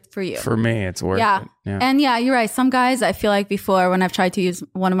you. For me, it's worth it. Yeah. And yeah, you're right. Some guys, I feel like before when I've tried to use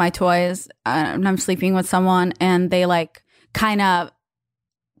one of my toys and I'm sleeping with someone and they like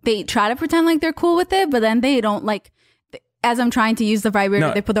they try to pretend like they're cool with it, but then they don't like, as I'm trying to use the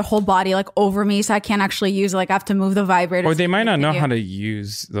vibrator, they put their whole body like over me, so I can't actually use it. Like I have to move the vibrator. Or they might not know how to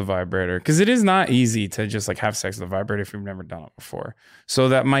use the vibrator, because it is not easy to just like have sex with a vibrator if you've never done it before. So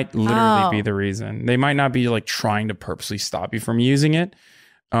that might literally be the reason. They might not be like trying to purposely stop you from using it.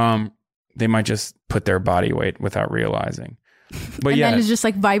 They might just put their body weight without realizing. But and then it's just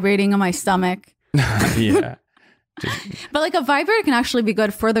like vibrating on my stomach. Yeah. But like a vibrator can actually be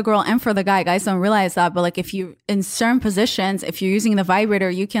good for the girl and for the guy. Guys don't realize that, but like if you in certain positions, if you're using the vibrator,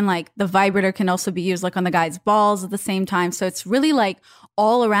 you can like the vibrator can also be used like on the guy's balls at the same time. So it's really like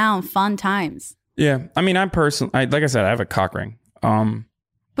all around fun times. Yeah, I mean, like I said, I have a cock ring.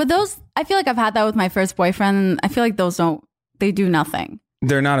 But those, I feel like I've had that with my first boyfriend. I feel like they do nothing.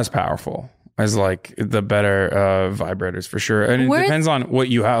 They're not as powerful. as like the better vibrators for sure. And it depends on what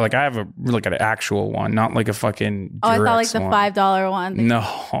you have. Like I have an actual one, not like a fucking I thought like Durex the $5 one.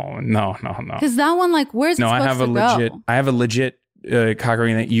 No. Because that one, like, where's it supposed to go? I have a legit cock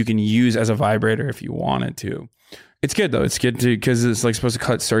ring that you can use as a vibrator if you wanted to. It's good though. It's good because it's like supposed to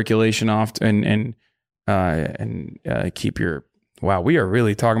cut circulation off and keep your. Wow, we are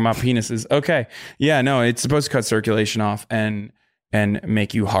really talking about penises. Okay, yeah, no, it's supposed to cut circulation off and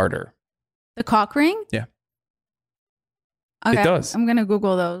make you harder. The cock ring? Yeah. Okay, it does. I'm gonna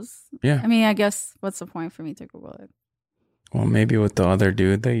Google those. Yeah. I mean, I guess what's the point for me to Google it? Well, maybe with the other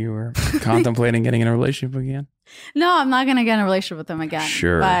dude that you were contemplating getting in a relationship again. No, I'm not gonna get in a relationship with him again.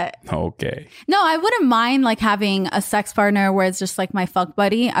 Sure. But okay. no, I wouldn't mind like having a sex partner where it's just like my fuck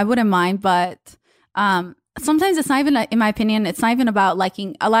buddy. I wouldn't mind, but sometimes it's not even, in my opinion, it's not even about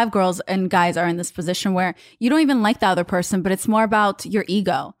liking. A lot of girls and guys are in this position where you don't even like the other person, but it's more about your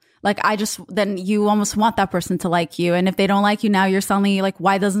ego. Like then you almost want that person to like you. And if they don't like you now, you're suddenly like,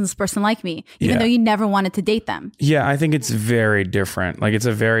 why doesn't this person like me? Even though you never wanted to date them. Yeah, I think it's very different. Like it's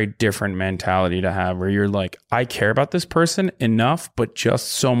a very different mentality to have where you're like, I care about this person enough, but just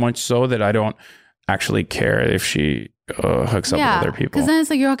so much so that I don't actually care if she hooks up with other people. Because then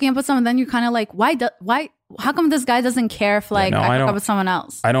it's like you're hooking up with someone, then you're kind of like, how come this guy doesn't care if like I hook up with someone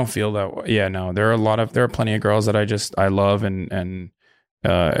else? I don't feel that way. Yeah, no, there are plenty of girls that I love and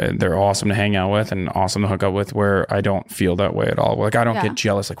they're awesome to hang out with and awesome to hook up with where I don't feel that way at all. Like I don't get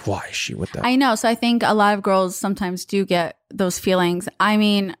jealous. Like, why is she with that? I know. So I think a lot of girls sometimes do get those feelings. I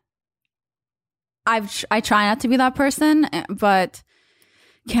mean, I try not to be that person, but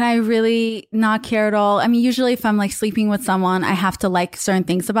can I really not care at all? I mean, usually if I'm like sleeping with someone, I have to like certain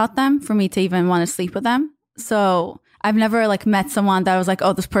things about them for me to even want to sleep with them. So I've never like met someone that was like,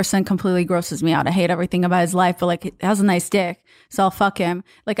 oh, this person completely grosses me out. I hate everything about his life, but like it has a nice dick, so I'll fuck him.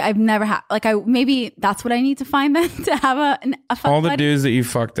 Like I've never had, like maybe that's what I need to find then to have a fuck all the buddy. dudes that you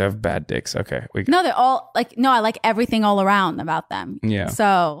fucked have bad dicks. Okay. No, they're all like, no, I like everything all around about them. Yeah.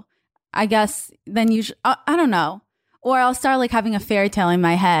 So I guess then you should, I don't know. Or I'll start like having a fairy tale in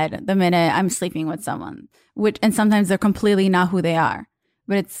my head the minute I'm sleeping with someone, and sometimes they're completely not who they are.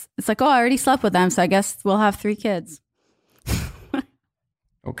 But it's like, oh, I already slept with them, so I guess we'll have 3 kids.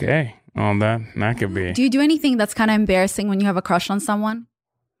 Okay. Well, that could be. Do you do anything that's kind of embarrassing when you have a crush on someone?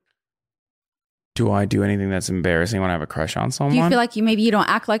 Do I do anything that's embarrassing when I have a crush on someone? Do you feel like maybe you don't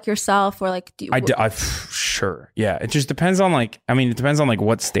act like yourself, or like sure. Yeah. It just depends on like, I mean, it depends on like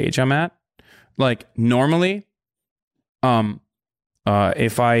what stage I'm at. Like normally,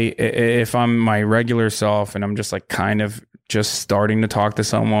 if I'm my regular self and I'm just like kind of just starting to talk to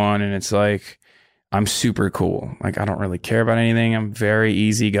someone and it's like I'm super cool, like I don't really care about anything, I'm very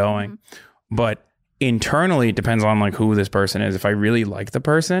easygoing. But internally it depends on like who this person is. If I really like the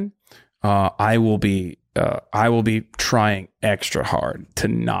person, I will be trying extra hard to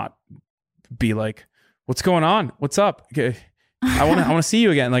not be like, what's going on, what's up, okay, I want to see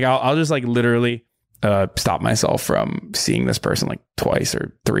you again. Like I'll just like literally stop myself from seeing this person like 2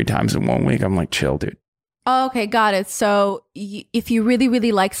 or 3 times in 1 week. I'm like, chill, dude. Oh, okay, got it. So if you really,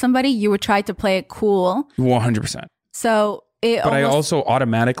 really like somebody, you would try to play it cool. 100%. So I also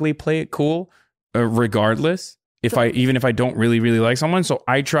automatically play it cool, regardless. Even if I don't really, really like someone, so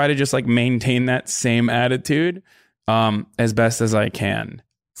I try to just like maintain that same attitude, as best as I can.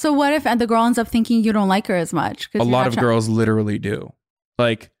 So what if the girl ends up thinking you don't like her as much? A lot of girls literally do.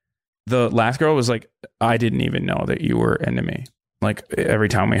 Like the last girl was like, I didn't even know that you were into me. Like every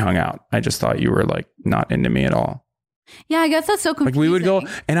time we hung out, I just thought you were like not into me at all. Yeah, I guess that's so confusing. Like we would go,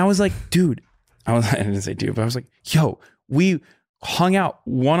 and I was like, dude, I didn't say dude, but I was like, yo, we hung out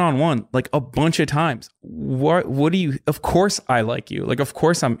one-on-one like a bunch of times. What do you, of course I like you. Like, of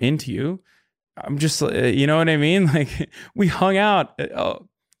course I'm into you. I'm just, you know what I mean? Like we hung out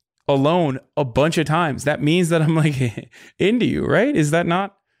alone a bunch of times. That means that I'm like into you, right? Is that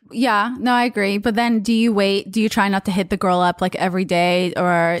not? Yeah, no, I agree. But then do you try not to hit the girl up like every day,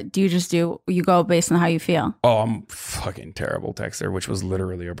 or do you just you go based on how you feel? Oh, I'm fucking terrible texter, which was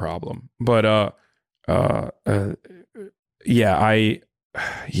literally a problem. But I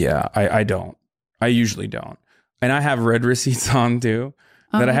don't. I usually don't. And I have read receipts on too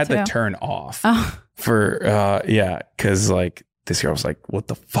that I had to turn off for because like this girl was like, what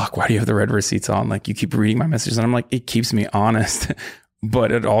the fuck? Why do you have the read receipts on? Like you keep reading my messages, and I'm like, it keeps me honest.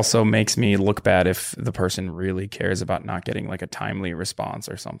 But it also makes me look bad if the person really cares about not getting like a timely response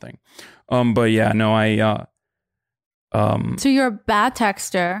or something. But yeah, no, so you're a bad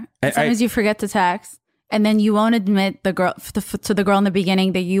texter. Sometimes you forget to text, and then you won't admit to the girl in the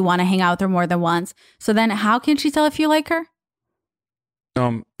beginning that you want to hang out with her more than once. So then how can she tell if you like her?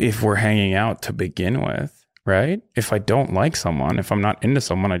 If we're hanging out to begin with, right? If I don't like someone, if I'm not into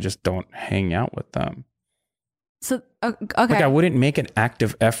someone, I just don't hang out with them. So, okay. Like I wouldn't make an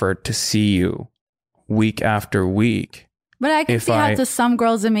active effort to see you week after week. But I can see how to some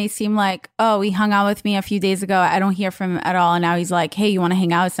girls it may seem like, oh, he hung out with me a few days ago. I don't hear from him at all. And now he's like, hey, you want to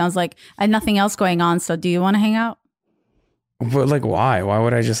hang out? It sounds like I had nothing else going on. So do you want to hang out? But like, why? Why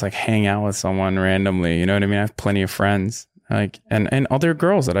would I just like hang out with someone randomly? You know what I mean? I have plenty of friends like and other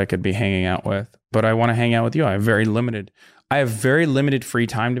girls that I could be hanging out with. But I want to hang out with you. I have very limited free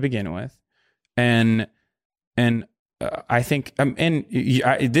time to begin with. And I think,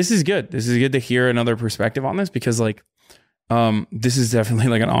 this is good. This is good to hear another perspective on this because like, this is definitely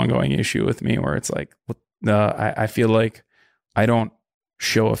like an ongoing issue with me where it's like, I feel like I don't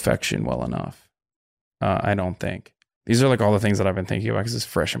show affection well enough. I don't think these are like all the things that I've been thinking about because it's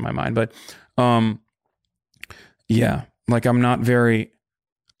fresh in my mind. But, yeah, like I'm not very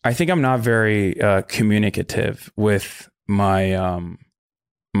communicative with my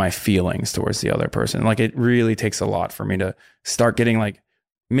feelings towards the other person. Like it really takes a lot for me to start getting like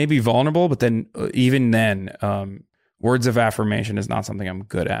maybe vulnerable, but then even then, words of affirmation is not something I'm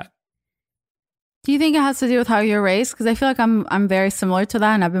good at. Do you think it has to do with how you're raised? Because I feel like I'm very similar to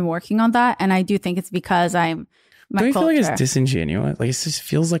that, and I've been working on that. And I do think it's because I'm my Don't you culture. feel like it's disingenuous? Like it just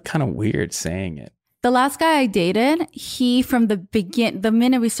feels like kind of weird saying it. The last guy I dated, he from the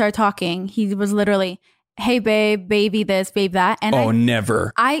minute we started talking, he was literally, hey babe, baby this, babe that. And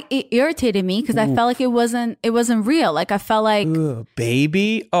never. It irritated me because I felt like it wasn't real. Like I felt like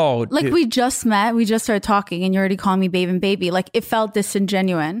baby. Oh, like dude. we just met, we just started talking, and you're already calling me babe and baby. Like it felt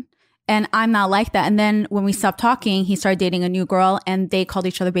disingenuous. And I'm not like that. And then when we stopped talking, he started dating a new girl, and they called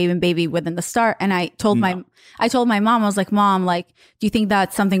each other babe and baby within the start. And I told my mom, I was like, Mom, like, do you think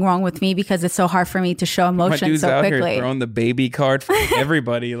that's something wrong with me because it's so hard for me to show emotion so out quickly? Here throwing the baby card for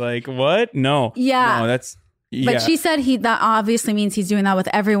everybody. Like what? No. Yeah. No, that's. Yeah. But she said that obviously means he's doing that with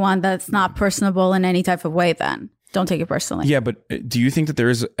everyone. That's not personable in any type of way. Then don't take it personally. Yeah, but do you think that there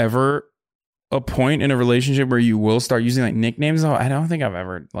is ever a point in a relationship where you will start using like nicknames? Oh, I don't think I've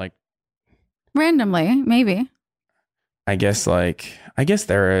ever like. Randomly, maybe. I guess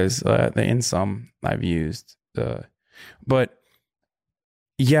there is in some I've used, but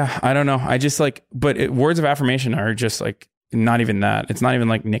yeah, I don't know. I just like, words of affirmation are just like not even that. It's not even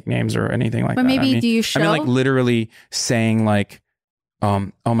like nicknames or anything like that. But maybe do you show? I mean, like literally saying like, oh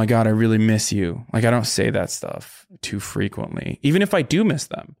my God, I really miss you. Like I don't say that stuff too frequently, even if I do miss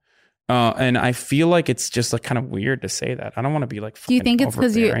them. And I feel like it's just like kind of weird to say that. I don't want to be like. Do you think it's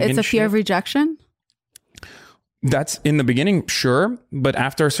because it's a fear of rejection? That's in the beginning, sure, but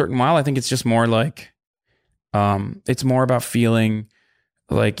after a certain while, I think it's just more like, it's more about feeling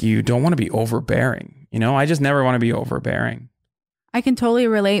like you don't want to be overbearing. You know, I just never want to be overbearing. I can totally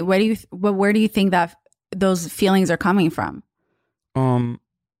relate. Where do you think that those feelings are coming from?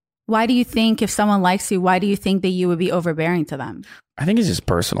 Why do you think if someone likes you, why do you think that you would be overbearing to them? I think it's just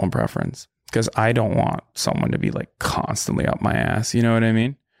personal preference because I don't want someone to be like constantly up my ass. You know what I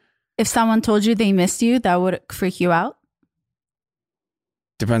mean? If someone told you they missed you, that would freak you out?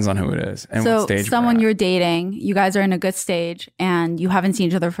 Depends on who it is and so what stage. Someone you're dating, you guys are in a good stage and you haven't seen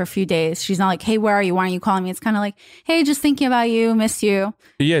each other for a few days. She's not like, hey, where are you? Why aren't you calling me? It's kind of like, hey, just thinking about you, miss you.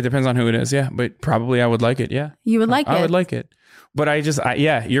 Yeah, it depends on who it is. Yeah, but probably I would like it. Yeah. You would like it? I would like it. But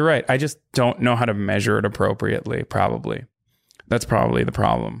yeah, you're right. I just don't know how to measure it appropriately, probably. That's probably the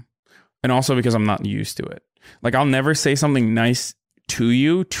problem. And also because I'm not used to it. Like I'll never say something nice to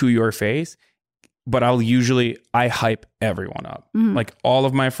you, to your face, but I hype everyone up. Mm-hmm. Like all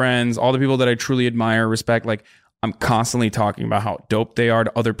of my friends, all the people that I truly admire, respect, like I'm constantly talking about how dope they are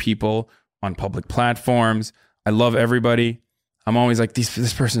to other people on public platforms. I love everybody. I'm always like,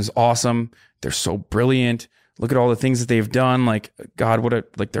 this person is awesome. They're so brilliant. Look at all the things that they've done. Like, God,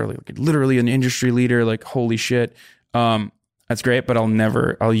 they're like literally an industry leader. Like, holy shit. That's great. But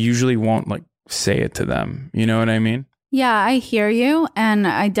I'll usually won't like say it to them. You know what I mean? Yeah, I hear you. And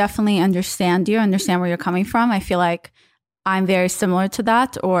I definitely understand where you're coming from. I feel like I'm very similar to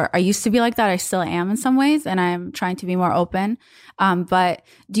that, or I used to be like that. I still am in some ways, and I'm trying to be more open. But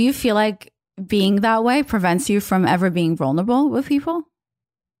do you feel like being that way prevents you from ever being vulnerable with people?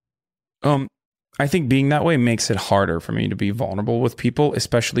 I think being that way makes it harder for me to be vulnerable with people,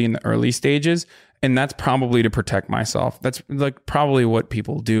 especially in the early stages. And that's probably to protect myself. That's like probably what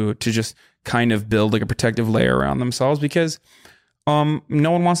people do to just kind of build like a protective layer around themselves because no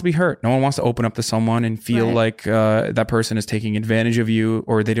one wants to be hurt. No one wants to open up to someone and feel like that person is taking advantage of you,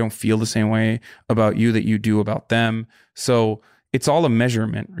 or they don't feel the same way about you that you do about them. So it's all a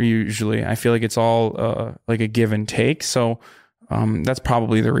measurement usually. I feel like it's all like a give and take. So That's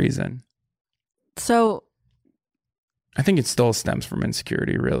probably the reason. So I think it still stems from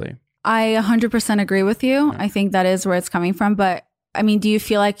insecurity, really. I 100% agree with you. I think that is where it's coming from. But I mean, do you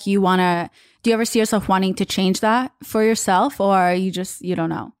feel like do you ever see yourself wanting to change that for yourself, or you don't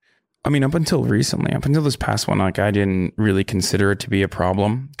know? I mean, up until recently, up until this past one, like I didn't really consider it to be a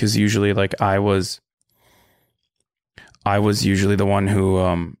problem, because usually like I was usually the one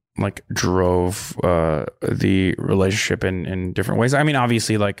who like drove the relationship in different ways. I mean,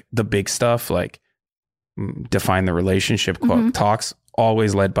 obviously like the big stuff, like define the relationship talks,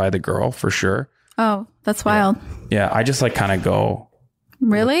 always led by the girl for sure. Oh, that's wild. Yeah, I just like kind of go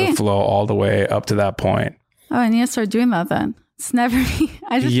really with the flow all the way up to that point. Oh, I need to start doing that then. It's never me.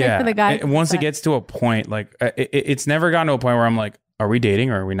 I just wait for the guy. Once it gets to a point, like it's never gotten to a point where I'm like, are we dating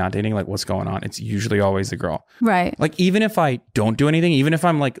or are we not dating? Like, what's going on? It's usually always the girl. Right. Like, even if I don't do anything, even if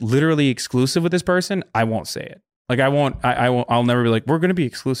I'm like literally exclusive with this person, I won't say it. Like, I'll never be like, we're going to be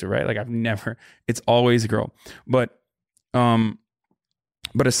exclusive, right? Like, it's always a girl. But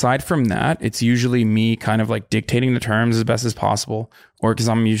aside from that, it's usually me kind of like dictating the terms as best as possible, or because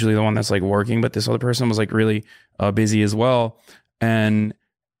I'm usually the one that's like working, but this other person was like really busy as well. And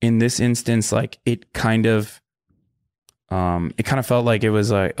in this instance, like it kind of felt like it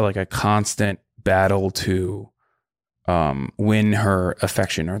was like a constant battle to win her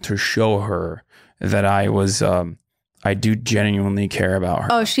affection, or to show her that I do genuinely care about her.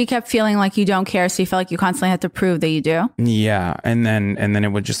 Oh, she kept feeling like you don't care, so you felt like you constantly had to prove that you do? Yeah, and then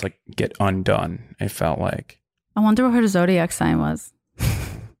it would just like get undone, it felt like. I wonder what her zodiac sign was.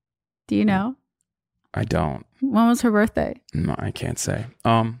 Do you know? I don't. When was her birthday? No, I can't say.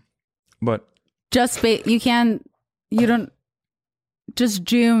 But just just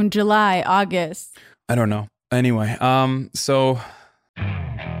June, July, August. I don't know. Anyway, so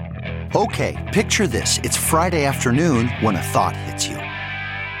Okay, picture this. It's Friday afternoon when a thought hits you.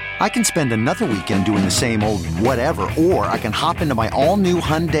 I can spend another weekend doing the same old whatever, or I can hop into my all-new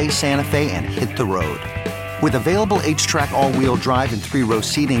Hyundai Santa Fe and hit the road. With available H-Track all-wheel drive and 3-row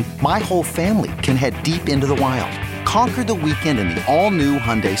seating, my whole family can head deep into the wild. Conquer the weekend in the all-new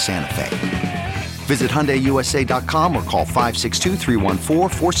Hyundai Santa Fe. Visit HyundaiUSA.com or call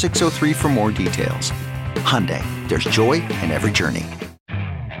 562-314-4603 for more details. Hyundai, there's joy in every journey.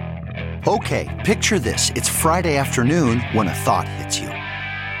 Okay, picture this. It's Friday afternoon when a thought hits you.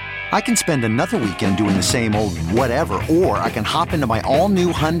 I can spend another weekend doing the same old whatever, or I can hop into my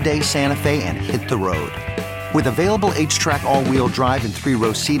all-new Hyundai Santa Fe and hit the road. With available H-Track all-wheel drive and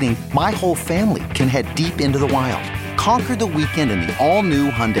 3-row seating, my whole family can head deep into the wild. Conquer the weekend in the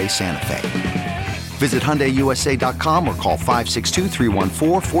all-new Hyundai Santa Fe. Visit HyundaiUSA.com or call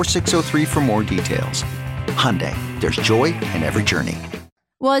 562-314-4603 for more details. Hyundai, there's joy in every journey.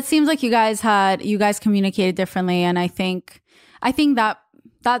 Well, it seems like you guys communicated differently, and I think that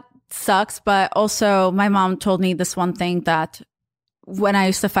sucks. But also, my mom told me this one thing, that when I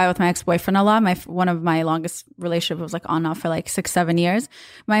used to fight with my ex-boyfriend a lot, one of my longest relationships was like on and off for like 6-7 years.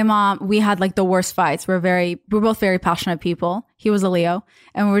 My mom, we had like the worst fights. We're both very passionate people. He was a Leo,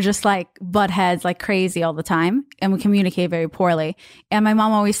 and we were just like butt heads like crazy all the time, and we communicate very poorly. And my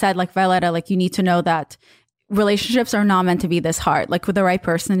mom always said, like, Violetta, like, you need to know that relationships are not meant to be this hard. Like, with the right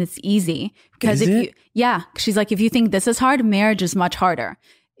person, it's easy. Because she's like, if you think this is hard, marriage is much harder.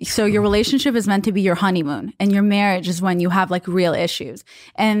 So your relationship is meant to be your honeymoon, and your marriage is when you have like real issues.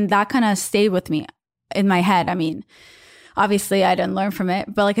 And that kind of stayed with me in my head. I mean, obviously I didn't learn from it,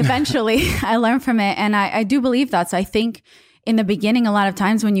 but like eventually I learned from it. And I do believe that. So I think in the beginning, a lot of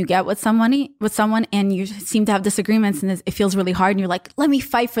times when you get with someone and you seem to have disagreements and it feels really hard and you're like, let me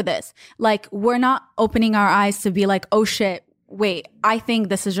fight for this. Like, we're not opening our eyes to be like, oh shit, wait, I think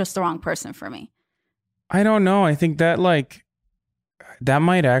this is just the wrong person for me. I don't know. I think that that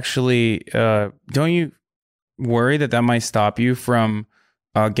might actually, don't you worry that might stop you from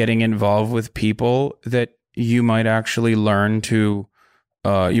getting involved with people that you might actually learn to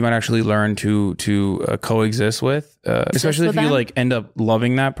coexist with, especially if you like end up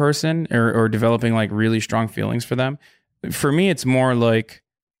loving that person or developing like really strong feelings for them. For me, it's more like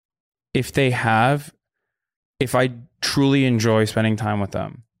if I truly enjoy spending time with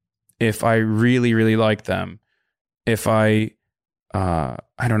them, if I really, really like them, if I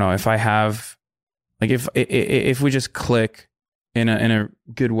don't know, if I have, like, if we just click in a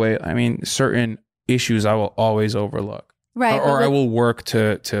good way, I mean, certain issues I will always overlook. Right. Or I will work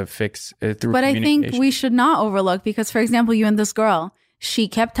to fix it through But I communication. think we should not overlook, because, for example, you and this girl, she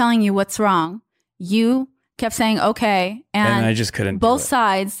kept telling you what's wrong. You kept saying okay, and I just couldn't. Both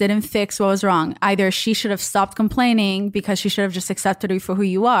sides didn't fix what was wrong. Either she should have stopped complaining because she should have just accepted you for who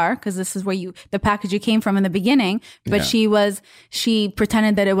you are, because this is where the package you came from in the beginning. But she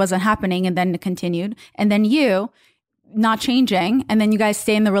pretended that it wasn't happening, and then it continued. And then you not changing, and then you guys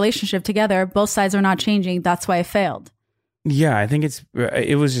stay in the relationship together. Both sides are not changing. That's why it failed. Yeah, I think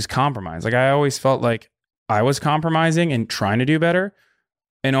it was just compromise. Like I always felt like I was compromising and trying to do better.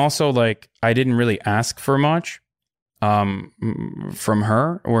 And also, like, I didn't really ask for much from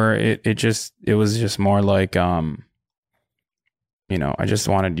her, where it was just more like, I just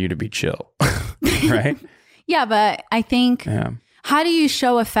wanted you to be chill, right? Yeah, but I think, how do you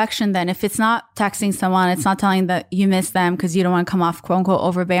show affection then? If it's not texting someone, it's not telling that you miss them because you don't want to come off, quote unquote,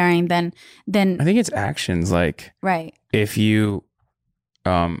 overbearing, then I think it's actions, like, right. If you,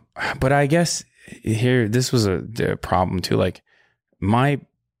 but I guess here, this was a problem too, like,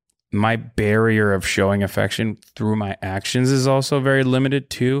 my barrier of showing affection through my actions is also very limited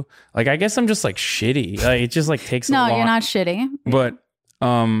too. Like, I guess I'm just like shitty. Like, it just like takes a lot. No, you're not shitty.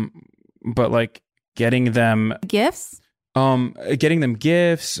 But like getting them gifts,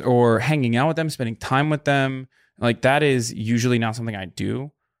 or hanging out with them, spending time with them, like that is usually not something I do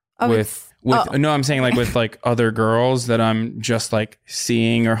no, I'm saying like with like other girls that I'm just like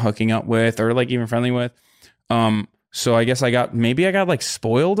seeing or hooking up with or like even friendly with. So I guess I got like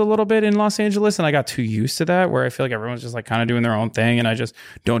spoiled a little bit in Los Angeles, and I got too used to that, where I feel like everyone's just like kind of doing their own thing, and I just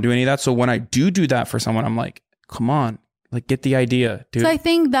don't do any of that. So when I do that for someone, I'm like, come on, like get the idea, dude. So I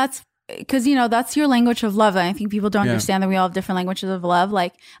think that's because, that's your language of love. And I think people don't understand that we all have different languages of love.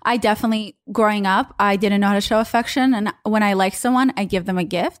 Like, I definitely, growing up, I didn't know how to show affection. And when I like someone, I give them a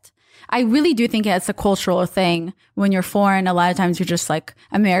gift. I really do think it's a cultural thing. When you're foreign, a lot of times you're just like,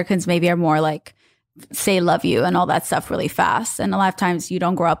 Americans maybe are more like, say love you and all that stuff really fast, and a lot of times you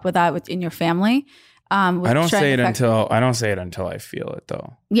don't grow up with that in your family. I don't say it until I feel it,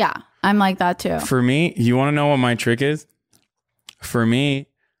 though. Yeah, I'm like that too. For me, you want to know what my trick is? For me,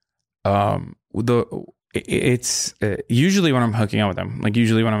 it's usually when I'm hooking up with them, like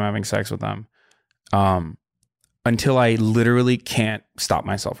usually when I'm having sex with them, until I literally can't stop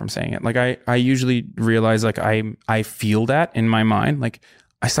myself from saying it. Like I usually realize like I feel that in my mind, like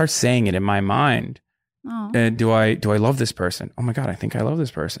I start saying it in my mind. Do I love this person? Oh my God, I think I love this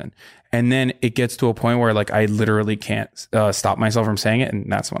person. And then it gets to a point where like I literally can't stop myself from saying it,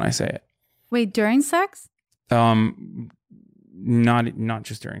 and that's when I say it. Wait, during sex? Not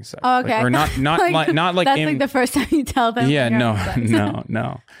just during sex. Oh, okay. Like, or not like not like that's like the first time you tell them. Yeah, no.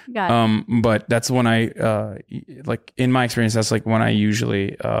 Got it. But that's when I like in my experience, that's like when I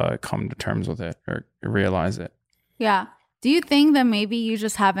usually come to terms with it or realize it. Yeah. Do you think that maybe you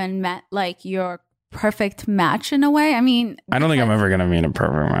just haven't met like your perfect match in a way? I mean, I don't think I'm ever going to meet a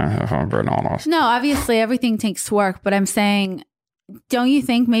perfect match, if I'm being honest. No, obviously everything takes work, but I'm saying, don't you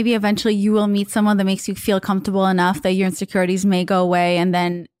think maybe eventually you will meet someone that makes you feel comfortable enough that your insecurities may go away, and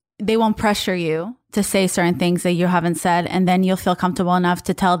then they won't pressure you to say certain things that you haven't said, and then you'll feel comfortable enough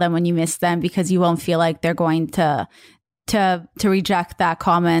to tell them when you miss them, because you won't feel like they're going to reject that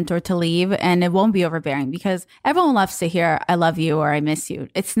comment or to leave, and it won't be overbearing, because everyone loves to hear I love you or I miss you.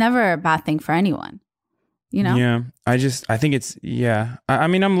 It's never a bad thing for anyone, Yeah, I think it's I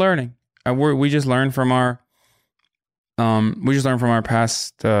mean, I'm learning. We just learn from our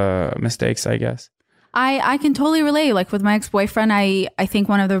past mistakes, I guess. I can totally relate. Like with my ex-boyfriend, I think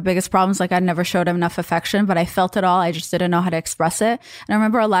one of the biggest problems, like I never showed him enough affection, but I felt it all. I just didn't know how to express it. And I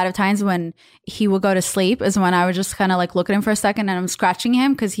remember a lot of times when he would go to sleep is when I would just kind of like look at him for a second, and I'm scratching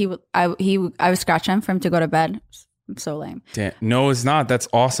him because I would scratch him for him to go to bed. I'm so lame. Damn. No, it's not. That's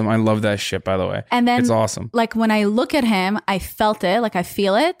awesome. I love that shit, by the way. And then it's awesome. Like when I look at him, I felt it, like I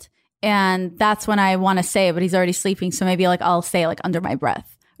feel it. And that's when I want to say it, but he's already sleeping. So maybe like I'll say like under my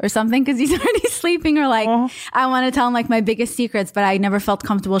breath or something because he's already sleeping, or like I want to tell him like my biggest secrets, but I never felt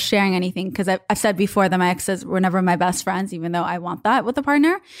comfortable sharing anything because I've said before that my exes were never my best friends, even though I want that with a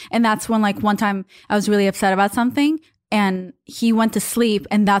partner. And that's when like one time I was really upset about something and he went to sleep,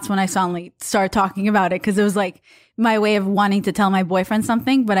 and that's when I suddenly started talking about it because it was like my way of wanting to tell my boyfriend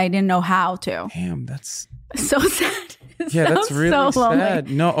something, but I didn't know how to. Damn, that's so sad. Yeah, that's really so sad.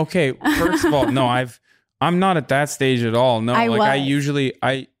 Lonely. No, okay. First of all, no, I'm not at that stage at all. No,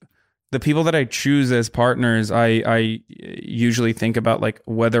 the people that I choose as partners, I usually think about like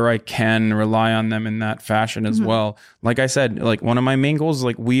whether I can rely on them in that fashion as well. Like I said, like one of my main goals is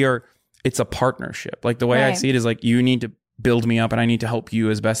like it's a partnership. Like the way I see it is like you need to build me up and I need to help you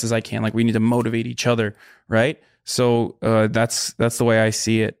as best as I can. Like we need to motivate each other, right? So that's the way I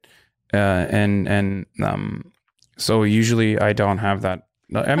see it. So usually I don't have that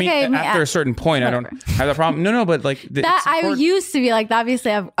I mean, Okay, after a certain point, whatever. I don't have that problem. No, but like that I used to be like,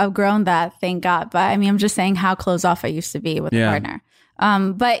 obviously I've grown that, thank God. But I mean, I'm just saying how close off I used to be with a partner.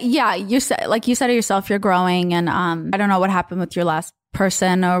 But yeah, like you said it yourself, you're growing, and I don't know what happened with your last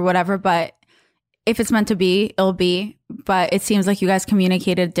person or whatever, but if it's meant to be, it'll be. But it seems like you guys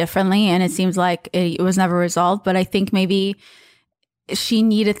communicated differently, and it seems like it was never resolved. But I think maybe she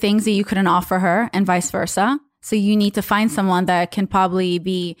needed things that you couldn't offer her, and vice versa. So you need to find someone that can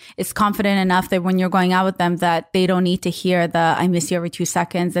probably is confident enough that when you're going out with them, that they don't need to hear I miss you every 2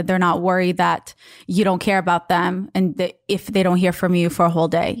 seconds, that they're not worried that you don't care about them, and that if they don't hear from you for a whole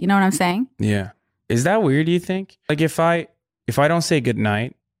day. You know what I'm saying? Yeah. Is that weird, do you think? Like if I don't say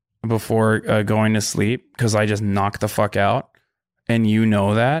goodnight before going to sleep because I just knock the fuck out, and you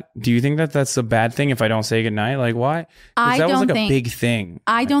know that, do you think that that's a bad thing if I don't say goodnight? Like why? Because that was like a big thing.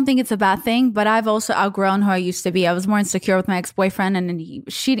 I don't think it's a bad thing, but I've also outgrown who I used to be. I was more insecure with my ex-boyfriend, and he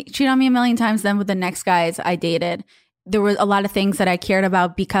cheated on me a million times. Then with the next guys I dated, there were a lot of things that I cared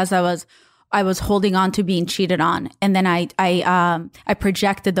about because I was holding on to being cheated on, and then I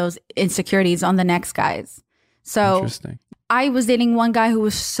projected those insecurities on the next guys. So interesting. I was dating one guy who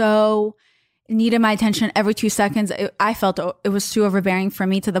was so needed my attention every 2 seconds. I felt it was too overbearing for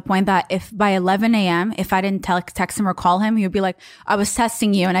me, to the point that if by 11 a.m., if I didn't text him or call him, he would be like, I was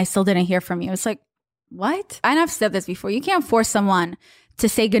texting you and I still didn't hear from you. It's like, what? And I've said this before. You can't force someone to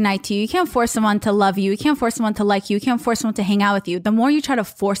say goodnight to you. You can't force someone to love you. You can't force someone to like you. You can't force someone to hang out with you. The more you try to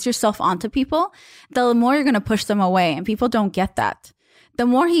force yourself onto people, the more you're going to push them away. And people don't get that. The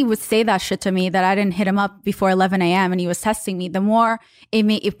more he would say that shit to me, that I didn't hit him up before 11 a.m. and he was testing me, the more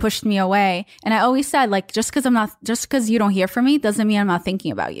it pushed me away. And I always said, like, just because you don't hear from me doesn't mean I'm not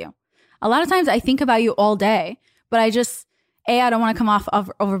thinking about you. A lot of times I think about you all day, but I don't want to come off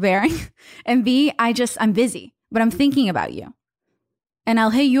of overbearing, and B, I'm busy, but I'm thinking about you. And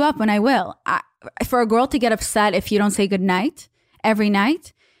I'll hit you up when I will. For a girl to get upset if you don't say goodnight every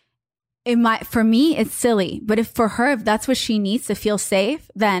night, for me, it's silly. But if that's what she needs to feel safe,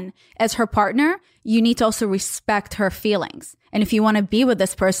 then as her partner, you need to also respect her feelings. And if you want to be with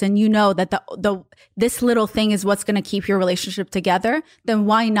this person, you know that this little thing is what's going to keep your relationship together, then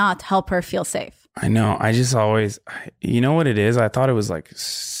why not help her feel safe? I know. I just always, you know what it is? I thought it was like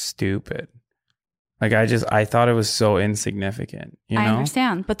stupid. Like I thought it was so insignificant. You know? I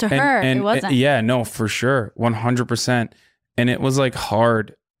understand. But to her, it wasn't. Yeah, no, for sure. 100%. And it was like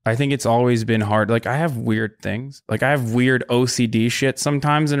hard. I think it's always been hard. Like I have weird things. Like I have weird OCD shit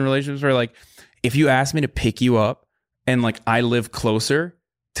sometimes in relationships where like, if you ask me to pick you up and like I live closer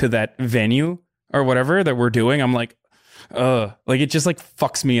to that venue or whatever that we're doing, I'm like, like it just like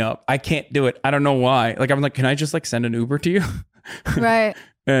fucks me up. I can't do it. I don't know why. Like I'm like, can I just like send an Uber to you? Right.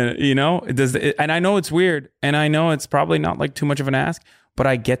 You know, and I know it's weird, and I know it's probably not like too much of an ask, but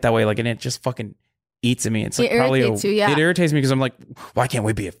I get that way. Like, and it just fucking eats at me. It's like irritates you, yeah. It irritates me because I'm like, why can't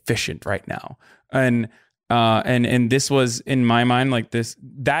we be efficient right now? And this was in my mind like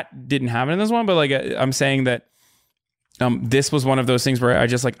that didn't happen in this one, but like I'm saying that this was one of those things where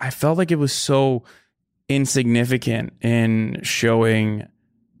I felt like it was so insignificant in showing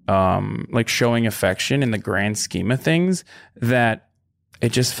affection in the grand scheme of things that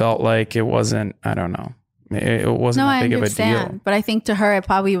it just felt like it wasn't, I don't know. It wasn't that big of a deal. But I think to her, it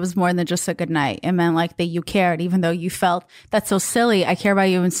probably was more than just a good night. It meant like that you cared, even though you felt that's so silly. I care about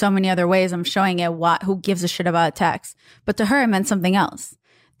you in so many other ways. I'm showing it. Who gives a shit about a text? But to her, it meant something else.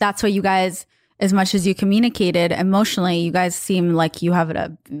 That's what you guys, as much as you communicated emotionally, you guys seem like you have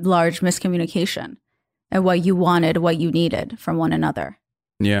a large miscommunication at what you wanted, what you needed from one another.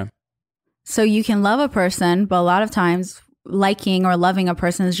 Yeah. So you can love a person, but a lot of times liking or loving a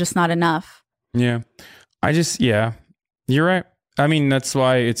person is just not enough. Yeah. You're right. I mean, that's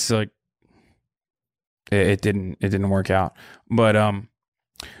why it's like, it didn't work out. But,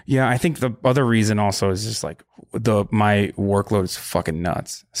 yeah, I think the other reason also is just like my workload is fucking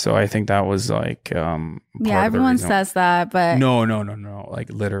nuts. So I think that was like, yeah, everyone says that, but no. Like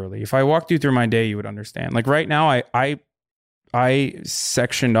literally, if I walked you through my day, you would understand. Like right now, I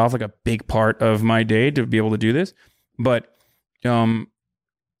sectioned off like a big part of my day to be able to do this, but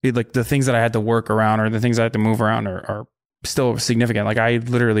like the things that I had to work around or the things I had to move around are still significant. Like I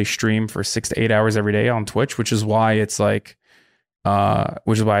literally stream for 6 to 8 hours every day on Twitch, which is why it's like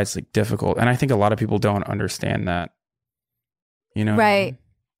difficult. And I think a lot of people don't understand that, you know? Right.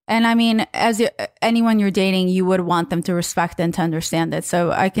 And I mean, anyone you're dating, you would want them to respect and to understand it. So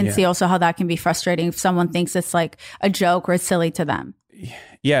I can see also how that can be frustrating if someone thinks it's like a joke or it's silly to them.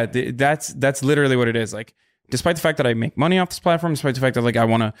 Yeah, that's literally what it is. Like, despite the fact that I make money off this platform, despite the fact that like I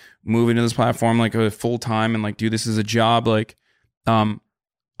want to move into this platform like full time and like do this as a job, like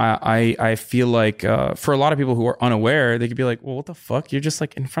I feel like for a lot of people who are unaware, they could be like, well, what the fuck? You're just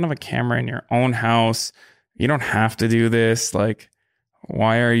like in front of a camera in your own house. You don't have to do this. Like,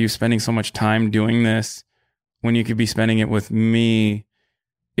 why are you spending so much time doing this when you could be spending it with me?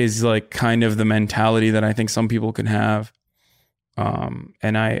 Is like kind of the mentality that I think some people can have. And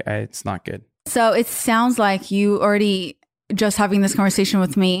it's not good. So it sounds like you already just having this conversation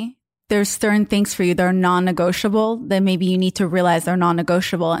with me. There's certain things for you that are non-negotiable that maybe you need to realize they're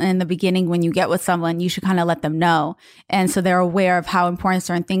non-negotiable. And in the beginning, when you get with someone, you should kind of let them know. And so they're aware of how important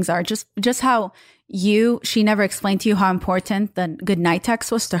certain things are. Just how she never explained to you how important the good night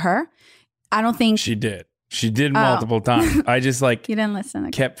text was to her. I don't think she did. She did multiple times. I just like you didn't listen.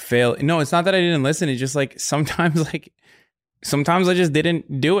 Okay. Kept failing. No, it's not that I didn't listen. It's just like sometimes I just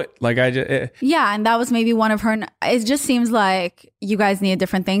didn't do it. Like yeah, and that was maybe one of her. It just seems like you guys need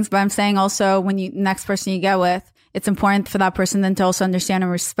different things. But I'm saying also when next person you get with, it's important for that person then to also understand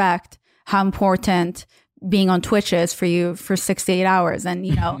and respect how important being on Twitch is for you for 6 to 8 hours. And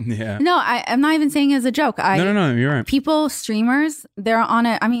yeah. No, I'm not even saying it as a joke. No, you're right. People, streamers, they're on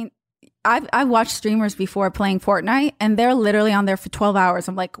it. I mean, I've watched streamers before playing Fortnite and they're literally on there for 12 hours.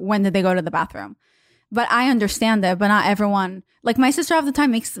 I'm like, when did they go to the bathroom? But I understand that, but not everyone. Like my sister half the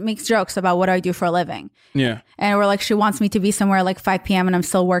time makes jokes about what I do for a living. Yeah. And we're like, she wants me to be somewhere like 5 p.m. and I'm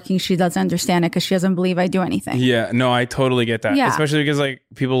still working. She doesn't understand it because she doesn't believe I do anything. Yeah. No, I totally get that. Yeah. Especially because like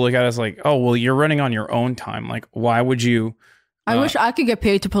people look at us like, oh, well, you're running on your own time. Like, why would you? I wish I could get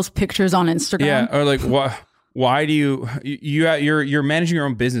paid to post pictures on Instagram. Yeah. Or like, what? Why do you're managing your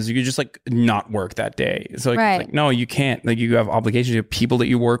own business? You could just like not work that day. It's like, right. It's like no, you can't. Like you have obligations. You have people that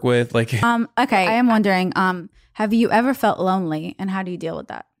you work with. Like okay, I am wondering. Have you ever felt lonely, and how do you deal with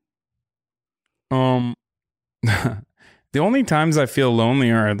that? The only times I feel lonely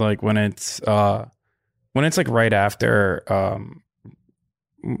are like when it's like right after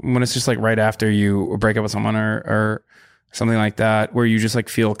when it's just like right after you break up with someone or something like that, where you just like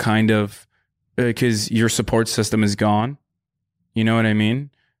feel kind of. Because your support system is gone. You know what I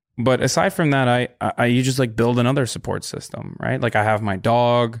mean? But aside from that, you just like build another support system, right? Like I have my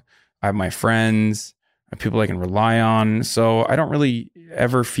dog, I have my friends, I have people I can rely on. So I don't really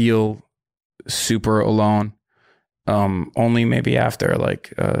ever feel super alone. Only maybe after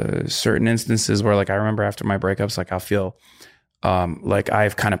like certain instances where like I remember after my breakups, like I'll feel like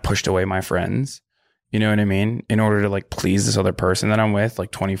I've kind of pushed away my friends. You know what I mean? In order to like please this other person that I'm with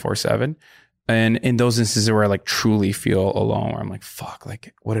like 24/7. And in those instances where I like truly feel alone, where I'm like, fuck,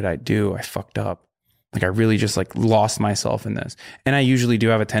 like, what did I do? I fucked up. Like, I really just like lost myself in this. And I usually do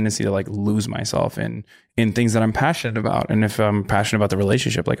have a tendency to like lose myself in things that I'm passionate about. And if I'm passionate about the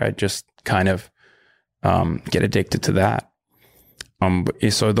relationship, like I just kind of get addicted to that.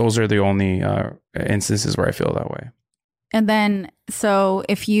 So those are the only instances where I feel that way. And then, so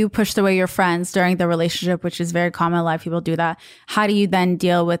if you pushed away your friends during the relationship, which is very common, a lot of people do that. How do you then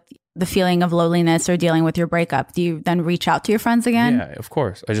deal with the feeling of loneliness or dealing with your breakup? Do you then reach out to your friends again? Yeah, of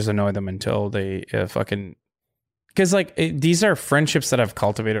course. I just annoy them until they fucking... Because like these are friendships that I've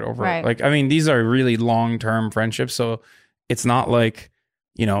cultivated over... Right. Like, I mean, these are really long-term friendships. So it's not like,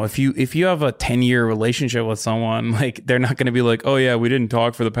 you know, if you have a 10-year relationship with someone, like they're not going to be like, oh yeah, we didn't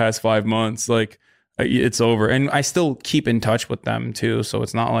talk for the past 5 months. Like it's over. And I still keep in touch with them too. So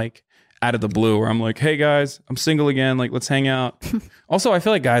it's not like out of the blue where I'm like, hey guys, I'm single again. Like, let's hang out. Also, I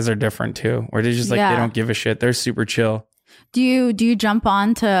feel like guys are different too, where they're just like, They don't give a shit. They're super chill. Do you jump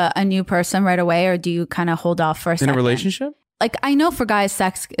on to a new person right away, or do you kind of hold off for a second? In a relationship? Like, I know for guys,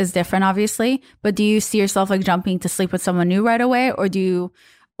 sex is different, obviously, but do you see yourself like jumping to sleep with someone new right away, or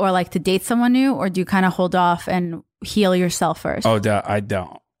like to date someone new, or do you kind of hold off and heal yourself first? Oh,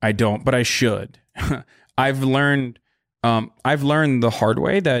 I don't, but I should. I've learned the hard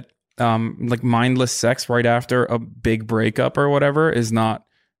way that like mindless sex right after a big breakup or whatever is not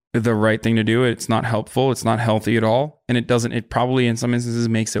the right thing to do. It's not helpful. It's not healthy at all. And it probably in some instances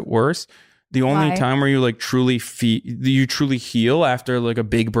makes it worse. The only time where you like truly heal after like a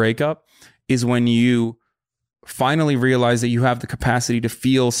big breakup is when you finally realize that you have the capacity to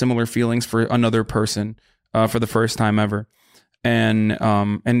feel similar feelings for another person for the first time ever. And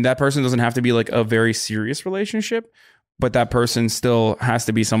that person doesn't have to be like a very serious relationship, but that person still has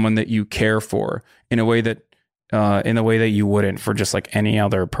to be someone that you care for in a way that you wouldn't for just like any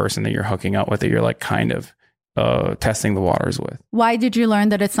other person that you're hooking up with, that you're like kind of testing the waters with. Why did you learn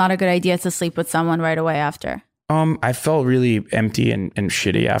that it's not a good idea to sleep with someone right away after? I felt really empty and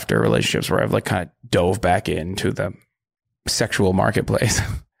shitty after relationships where I've like kind of dove back into the sexual marketplace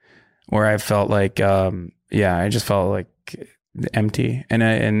where I felt like, I just felt like empty.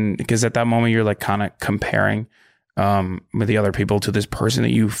 And because at that moment you're like kind of comparing with the other people to this person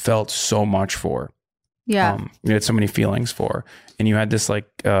that you felt so much for. Yeah. You had so many feelings for, and you had this like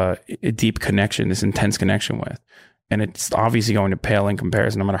a deep connection, this intense connection with. And it's obviously going to pale in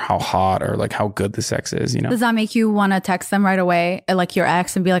comparison, no matter how hot or like how good the sex is, you know? Does that make you want to text them right away, like your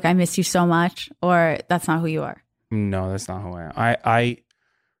ex, and be like, I miss you so much? Or that's not who you are? No, that's not who I am.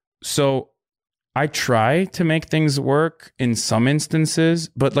 So I try to make things work in some instances,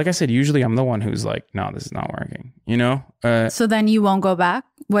 but like I said, usually I'm the one who's like, no, this is not working, you know? So then you won't go back?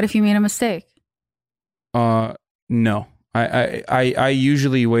 What if you made a mistake? No. I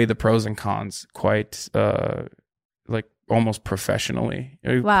usually weigh the pros and cons quite like almost professionally,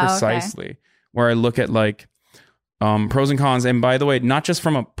 Wow, precisely, okay. where I look at like pros and cons. And by the way, not just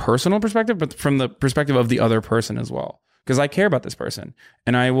from a personal perspective, but from the perspective of the other person as well. Because I care about this person,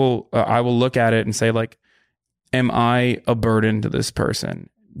 and I will look at it and say like, am I a burden to this person?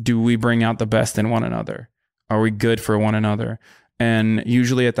 Do we bring out the best in one another? Are we good for one another? And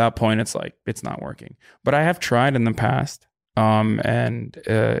usually at that point, it's like, it's not working. But I have tried in the past and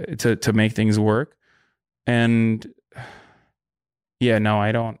to make things work. And yeah, no,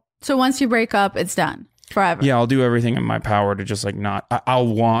 I don't. So once you break up, it's done forever. Yeah, I'll do everything in my power to just like not, I'll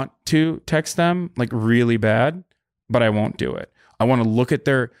want to text them like really bad, but I won't do it. I want to look at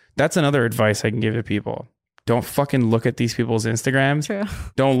that's another advice I can give to people. Don't fucking look at these people's Instagrams. True.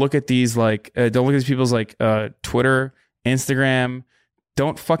 Don't look at these don't look at these people's like Twitter, Instagram.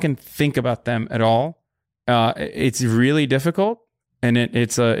 Don't fucking think about them at all. It's really difficult, and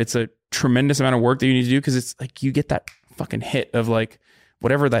it's a tremendous amount of work that you need to do, because it's like you get that fucking hit of like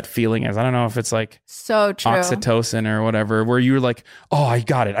whatever that feeling is. I don't know if it's like so true. Oxytocin or whatever, where you're like, oh, I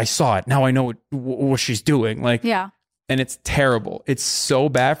got it. I saw it. Now I know what she's doing. Like, yeah. And it's terrible. It's so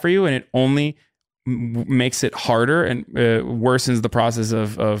bad for you, and it only makes it harder and worsens the process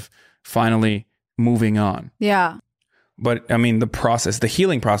of finally moving on. Yeah. But I mean, the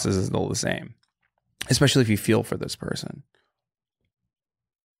healing process is still the same, especially if you feel for this person.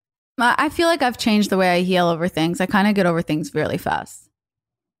 I feel like I've changed the way I heal over things. I kind of get over things really fast.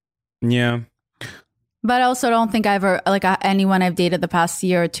 Yeah. But I also don't think I've ever, like anyone I've dated the past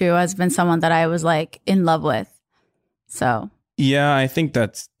year or two has been someone that I was like in love with. So. Yeah, I think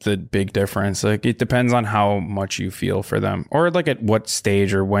that's the big difference. Like, it depends on how much you feel for them, or like at what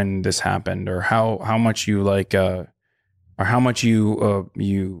stage or when this happened, or how much you like, or how much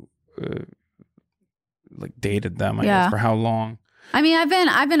you like dated them, I guess, for how long. I mean, I've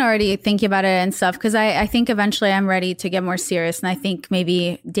been already thinking about it and stuff, because I think eventually I'm ready to get more serious. And I think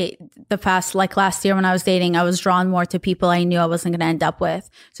maybe the past, like last year when I was dating, I was drawn more to people I knew I wasn't going to end up with.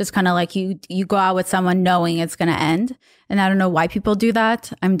 So it's kind of like you go out with someone knowing it's going to end. And I don't know why people do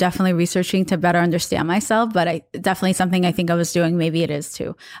that. I'm definitely researching to better understand myself, but definitely something I think I was doing. Maybe it is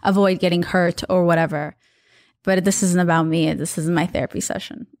to avoid getting hurt or whatever. But this isn't about me. This isn't my therapy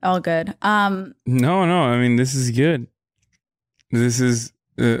session. All good. No. I mean, this is good. This is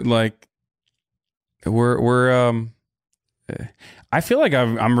like we're I feel like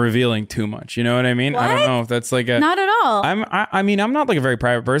I'm revealing too much. You know what I mean? What? I don't know if that's like not at all. I mean, I'm not like a very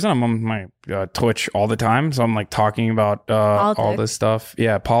private person. I'm on my Twitch all the time, so I'm like talking about all this stuff.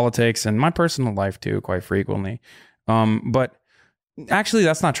 Yeah, politics and my personal life too, quite frequently. But actually,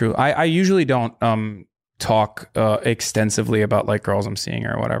 that's not true. I usually don't talk extensively about like girls I'm seeing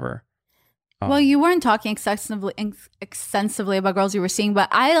or whatever. Well, you weren't talking extensively about girls you were seeing, but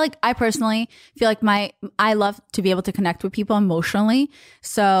I personally feel like I love to be able to connect with people emotionally.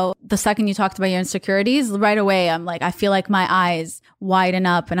 So the second you talked about your insecurities, right away, I'm like, I feel like my eyes widen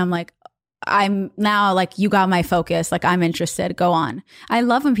up, and I'm like, I'm now like, you got my focus. Like, I'm interested. Go on. I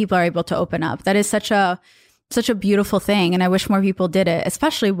love when people are able to open up. That is such a beautiful thing. And I wish more people did it,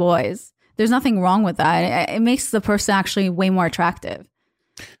 especially boys. There's nothing wrong with that. It makes the person actually way more attractive.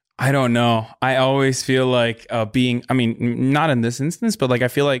 I don't know. I always feel like not in this instance, but like I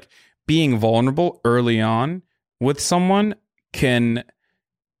feel like being vulnerable early on with someone can,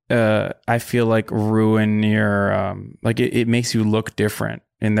 I feel like ruin your, like it makes you look different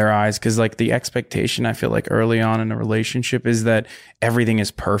in their eyes. Cause like the expectation I feel like early on in a relationship is that everything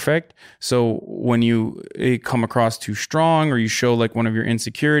is perfect. So when you come across too strong, or you show like one of your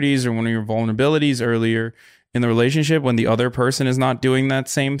insecurities or one of your vulnerabilities earlier in the relationship, when the other person is not doing that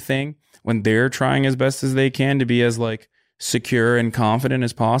same thing, when they're trying as best as they can to be as like secure and confident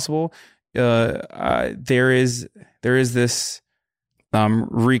as possible, there is this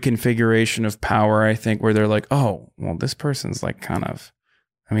reconfiguration of power, I think, where they're like, oh, well, this person's like kind of,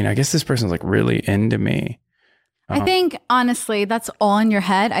 I mean, I guess this person's like really into me. I think honestly, that's all in your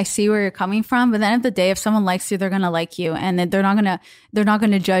head. I see where you're coming from, but then at the end of the day, if someone likes you, they're gonna like you, and they're not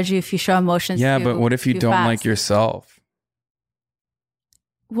gonna judge you if you show emotions. Yeah, but what if you don't like yourself?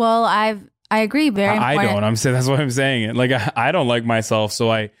 Well, I agree. Very important. I don't. I'm saying that's why I'm saying it. Like I don't like myself,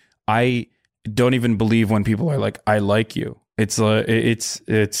 so I don't even believe when people are like, "I like you." It's like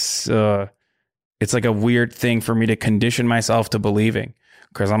a weird thing for me to condition myself to believing.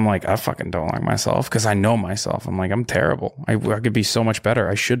 Because I'm like, I fucking don't like myself because I know myself. I'm like, I'm terrible. I could be so much better.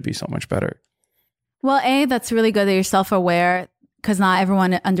 I should be so much better. Well, that's really good that you're self-aware, because not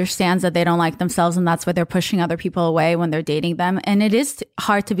everyone understands that they don't like themselves, and that's why they're pushing other people away when they're dating them. And it is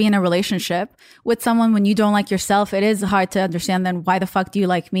hard to be in a relationship with someone when you don't like yourself. It is hard to understand then why the fuck do you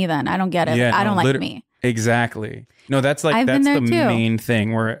like me then? I don't get it. Yeah, I don't like me. Exactly. No, that's the main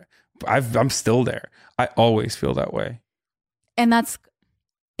thing where I'm still there. I always feel that way. And that's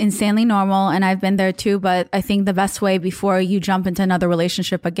insanely normal, and I've been there too, but I think the best way before you jump into another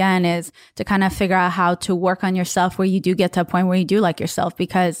relationship again is to kind of figure out how to work on yourself where you do get to a point where you do like yourself,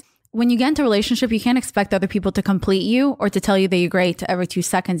 because when you get into a relationship, you can't expect other people to complete you or to tell you that you're great every 2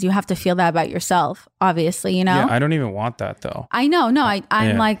 seconds. You have to feel that about yourself, obviously, you know? Yeah, I don't even want that though. I know. No,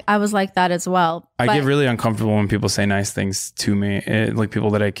 I was like that as well. I get really uncomfortable when people say nice things to me, like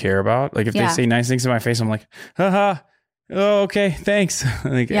people that I care about. Like if they say nice things in my face, I'm like, haha. Oh, okay, thanks.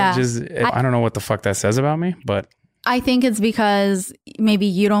 I don't know what the fuck that says about me, but I think it's because maybe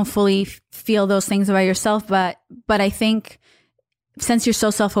you don't fully feel those things about yourself, but I think since you're so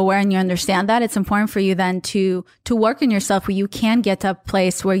self-aware and you understand that, it's important for you then to work on yourself where you can get to a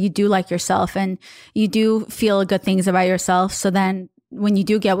place where you do like yourself and you do feel good things about yourself. So then when you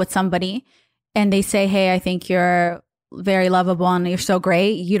do get with somebody and they say, hey, I think you're very lovable and you're so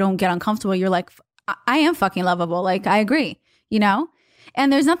great, you don't get uncomfortable. You're like, I am fucking lovable. Like, I agree, you know?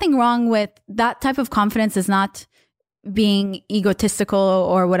 And there's nothing wrong with that type of confidence. Is not being egotistical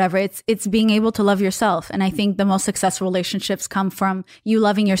or whatever. It's being able to love yourself. And I think the most successful relationships come from you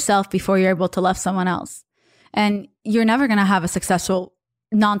loving yourself before you're able to love someone else. And you're never going to have a successful,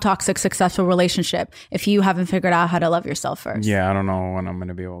 non-toxic, successful relationship if you haven't figured out how to love yourself first. Yeah, I don't know when I'm going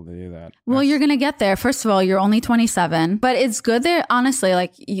to be able to do that. Well, you're going to get there. First of all, you're only 27, but it's good there. Honestly,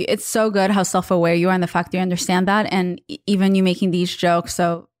 like it's so good how self-aware you are and the fact that you understand that. And even you making these jokes,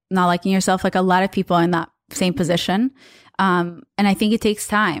 so not liking yourself, like a lot of people are in that same position. And I think it takes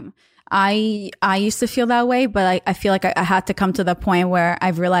time. I used to feel that way, but I feel like I had to come to the point where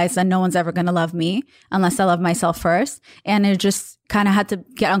I've realized that no one's ever going to love me unless I love myself first. And it just kind of had to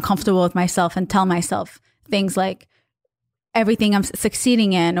get uncomfortable with myself and tell myself things like everything I'm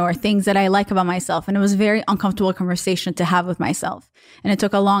succeeding in or things that I like about myself. And it was a very uncomfortable conversation to have with myself. And it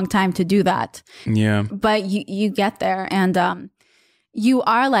took a long time to do that. Yeah. But you get there, and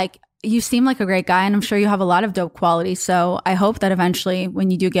you seem like a great guy, and I'm sure you have a lot of dope qualities. So I hope that eventually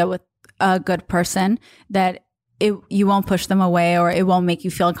when you do get with a good person, that you won't push them away or it won't make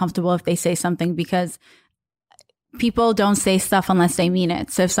you feel uncomfortable if they say something, because people don't say stuff unless they mean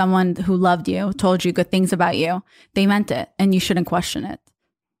it. So if someone who loved you told you good things about you, they meant it, and you shouldn't question it.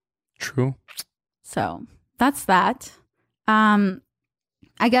 True. So that's that. I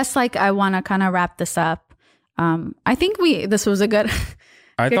guess I want to kind of wrap this up. I think this was a good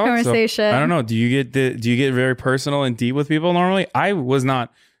good conversation. So. I don't know. Do you get very personal and deep with people normally? I was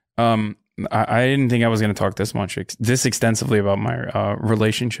not. I didn't think I was going to talk this extensively about my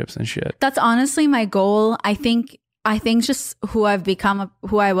relationships and shit. That's honestly my goal. I think just who I've become,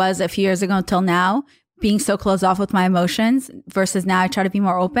 who I was a few years ago until now, being so closed off with my emotions versus now I try to be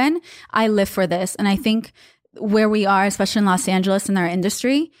more open. I live for this. And I think where we are, especially in Los Angeles in our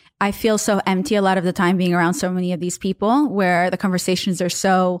industry, I feel so empty a lot of the time being around so many of these people where the conversations are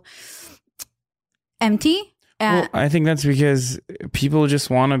so empty. Well, I think that's because people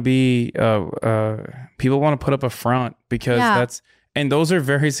just want to be, people want to put up a front because and those are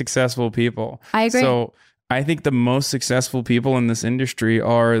very successful people. I agree. So I think the most successful people in this industry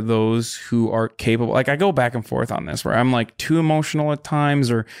are those who are capable. Like I go back and forth on this where I'm like too emotional at times,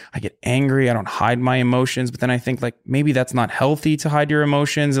 or I get angry. I don't hide my emotions, but then I think like maybe that's not healthy to hide your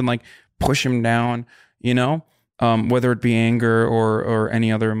emotions and like push them down, you know, whether it be anger or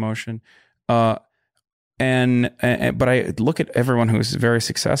any other emotion. But I look at everyone who's very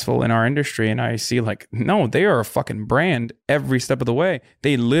successful in our industry and I see like, no, they are a fucking brand every step of the way.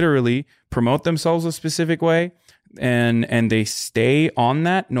 They literally promote themselves a specific way and they stay on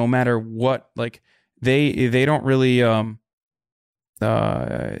that no matter what. Like they don't really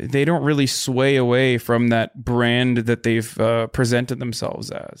sway away from that brand that they've presented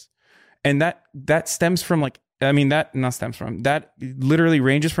themselves as. And that stems from like, I mean, that literally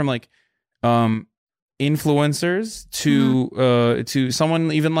ranges from like, influencers to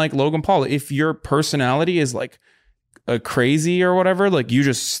someone even like Logan Paul. If your personality is like a crazy or whatever, like you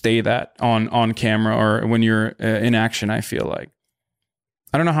just stay that on camera or when you're in action. I feel like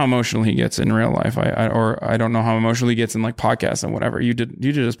I don't know how emotional he gets in real life. I don't know how emotional he gets in like podcasts and whatever. You did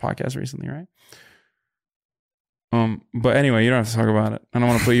this podcast recently, right? But anyway, you don't have to talk about it. I don't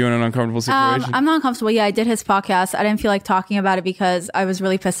want to put you in an uncomfortable situation. I'm not uncomfortable. Yeah, I did his podcast. I didn't feel like talking about it because I was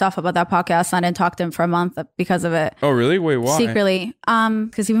really pissed off about that podcast. And I didn't talk to him for a month because of it. Oh, really? Wait, why? Secretly.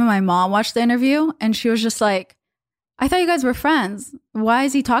 Because even my mom watched the interview and she was just like, I thought you guys were friends. Why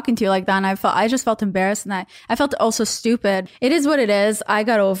is he talking to you like that? And I just felt embarrassed, and I felt also stupid. It is what it is. I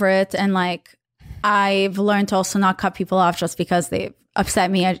got over it, and like I've learned to also not cut people off just because they upset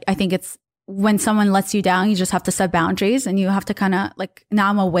me. I think it's when someone lets you down, you just have to set boundaries, and you have to kind of like,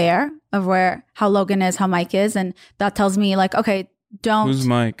 now I'm aware of how Logan is, how Mike is, and that tells me like, okay, don't. Who's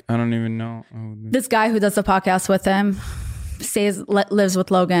Mike? I don't even know. This guy who does the podcast with him. Lives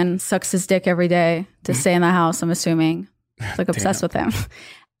with Logan, sucks his dick every day to stay in the house, I'm assuming. It's like obsessed with him.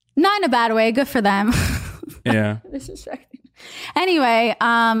 Not in a bad way, good for them. Yeah. Anyway,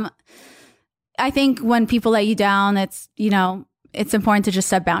 I think when people let you down, it's important to just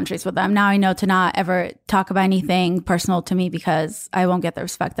set boundaries with them. Now I know to not ever talk about anything personal to me because I won't get the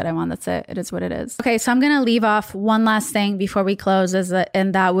respect that I want. That's it. It is what it is. Okay, so I'm going to leave off one last thing before we close,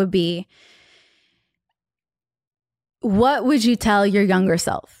 and that would be, what would you tell your younger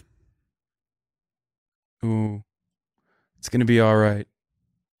self? Ooh, it's going to be all right.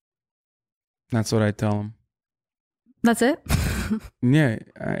 That's what I tell him. That's it? Yeah,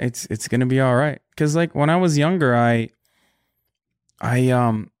 it's going to be all right. Because like when I was younger, I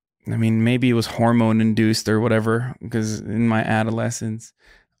mean, maybe it was hormone induced or whatever, because in my adolescence,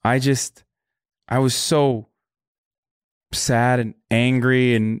 I was so sad and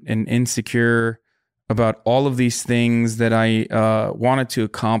angry and insecure about all of these things that I wanted to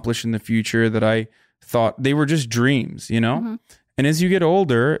accomplish in the future that I thought they were just dreams, you know? Mm-hmm. And as you get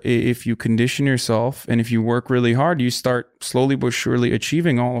older, if you condition yourself and if you work really hard, you start slowly but surely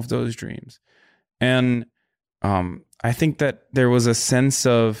achieving all of those dreams. And I think that there was a sense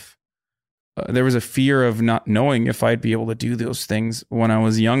of, there was a fear of not knowing if I'd be able to do those things when I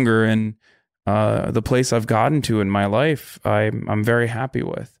was younger. And the place I've gotten to in my life, I'm very happy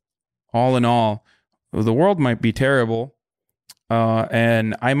with. All in all, the world might be terrible,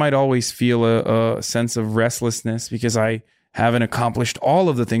 and I might always feel a sense of restlessness because I haven't accomplished all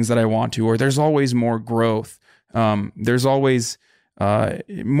of the things that I want to, or there's always more growth. There's always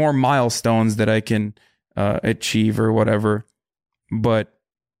more milestones that I can achieve or whatever. But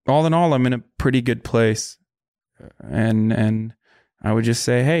all in all, I'm in a pretty good place. And I would just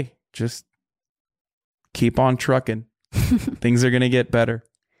say, hey, just keep on trucking. Things are going to get better.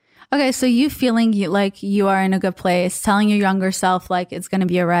 Okay, so you feeling like you are in a good place, telling your younger self like it's going to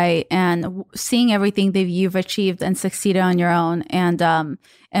be all right, and seeing everything that you've achieved and succeeded on your own, and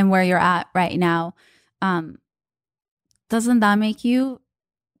where you're at right now, doesn't that make you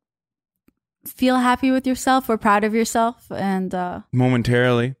feel happy with yourself or proud of yourself? And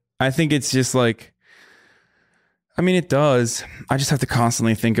momentarily, I think it's just like, I mean, it does. I just have to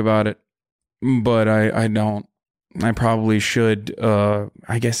constantly think about it, but I don't. I probably should,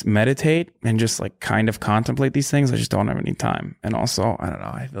 I guess, meditate and just like kind of contemplate these things. I just don't have any time. And also, I don't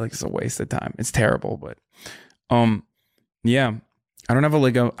know, I feel like it's a waste of time. It's terrible, but yeah, I don't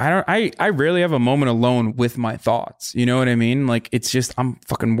have I rarely have a moment alone with my thoughts. You know what I mean? Like, it's just, I'm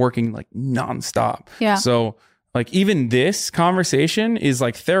fucking working like nonstop. Yeah. So like even this conversation is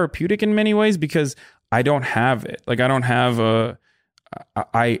like therapeutic in many ways because I don't have it. Like I don't have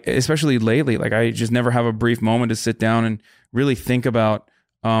especially lately, like I just never have a brief moment to sit down and really think about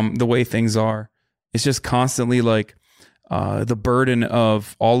the way things are. It's just constantly like the burden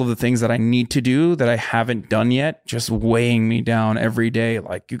of all of the things that I need to do that I haven't done yet, just weighing me down every day.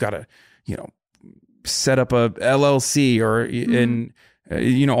 Like you got to, set up a LLC or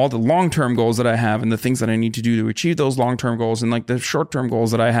all the long-term goals that I have and the things that I need to do to achieve those long-term goals and like the short-term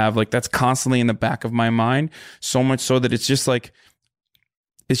goals that I have, like that's constantly in the back of my mind, so much so that it's just like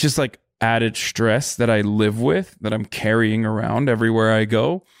added stress that I live with, that I'm carrying around everywhere I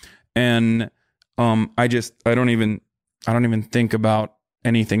go. And I don't even think about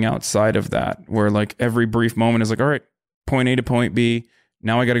anything outside of that, where like every brief moment is like, all right, point A to point B.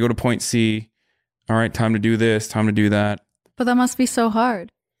 Now I got to go to point C. All right, time to do this, time to do that. But that must be so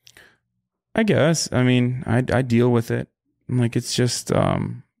hard. I guess. I mean, I deal with it. Like, it's just,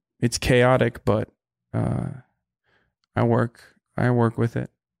 it's chaotic, but I work with it.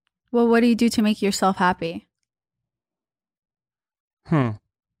 Well, what do you do to make yourself happy?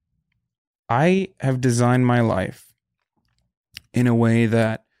 I have designed my life in a way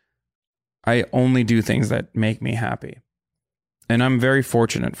that I only do things that make me happy. And I'm very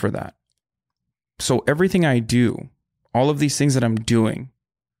fortunate for that. So everything I do, all of these things that I'm doing,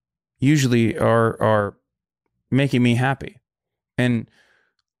 usually are making me happy. And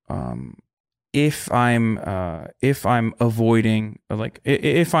if I'm avoiding, like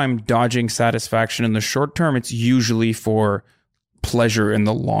if I'm dodging satisfaction in the short term, it's usually for pleasure in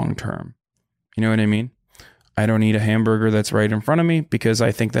the long term. You know what I mean? I don't eat a hamburger that's right in front of me because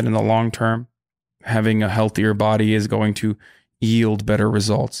I think that in the long term, having a healthier body is going to yield better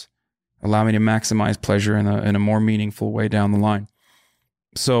results, allow me to maximize pleasure in a more meaningful way down the line.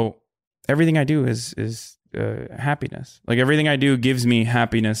 So everything I do is happiness. Like everything I do gives me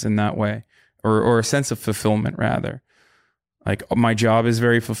happiness in that way, or a sense of fulfillment rather. Like my job is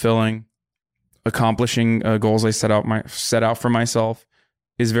very fulfilling. Accomplishing goals I set out for myself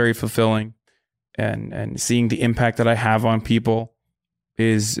is very fulfilling, and seeing the impact that I have on people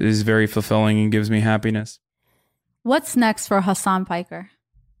is very fulfilling and gives me happiness. What's next for Hasan Piker?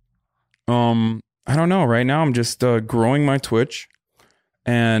 I don't know. Right now, I'm just growing my Twitch,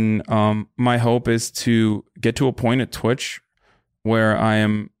 and my hope is to get to a point at Twitch where I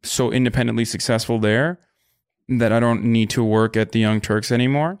am so independently successful there that I don't need to work at the Young Turks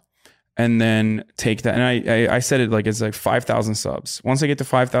anymore. And then take that. And I said it like it's like 5,000 subs. Once I get to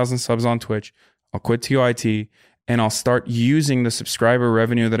 5,000 subs on Twitch, I'll quit TYT and I'll start using the subscriber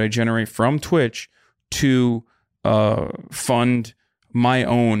revenue that I generate from Twitch to fund my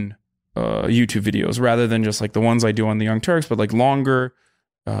own YouTube videos, rather than just like the ones I do on the Young Turks, but like longer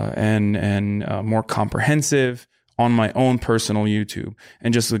and more comprehensive on my own personal YouTube,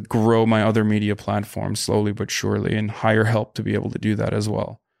 and just like grow my other media platforms slowly but surely, and hire help to be able to do that as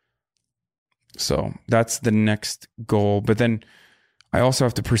well. So that's the next goal. But then I also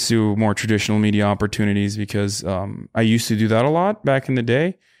have to pursue more traditional media opportunities, because I used to do that a lot back in the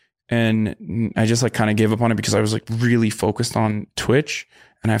day. And I just like kind of gave up on it because I was like really focused on Twitch,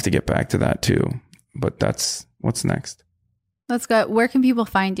 and I have to get back to that too. But that's what's next. That's good. Where can people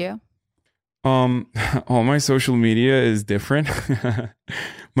find you? All my social media is different.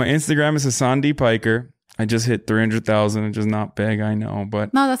 My Instagram is Hasan D. Piker. I just hit 300,000, which is not big, I know,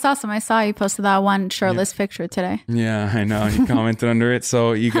 but no, that's awesome. I saw you posted that one shirtless picture today. Yeah, I know. You commented under it,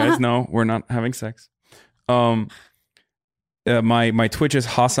 so you guys know we're not having sex. My Twitch is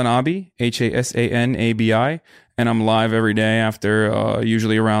Hasanabi, Hasanabi, and I'm live every day after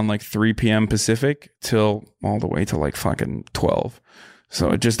usually around like 3 p.m. Pacific till all the way to like fucking 12. So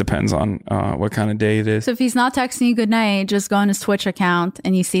it just depends on what kind of day it is. So if he's not texting you goodnight, just go on his Twitch account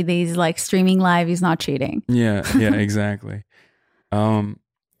and you see these like streaming live, he's not cheating. Yeah, exactly.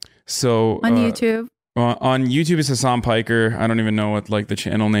 So on YouTube? On YouTube is Hasan Piker. I don't even know what like the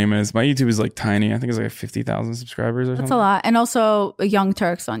channel name is. My YouTube is like tiny. I think it's like 50,000 subscribers or something. That's a lot. And also Young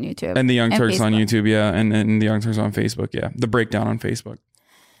Turks on YouTube. And the Young Turks Facebook. on YouTube, yeah. And the Young Turks on Facebook, yeah. The breakdown on Facebook.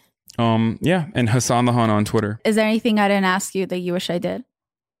 Yeah, and Hasan the Hun on Twitter. Is there anything I didn't ask you that you wish I did?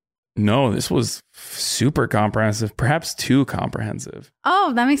 No, this was super comprehensive, perhaps too comprehensive.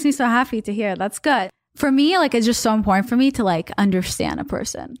 Oh, that makes me so happy to hear. That's good. For me, like it's just so important for me to like understand a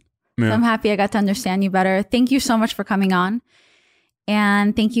person. Yeah. So I'm happy I got to understand you better. Thank you so much for coming on.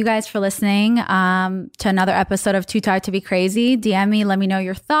 And thank you guys for listening to another episode of Too Tired to Be Crazy. DM me, let me know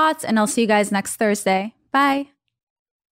your thoughts, and I'll see you guys next Thursday. Bye.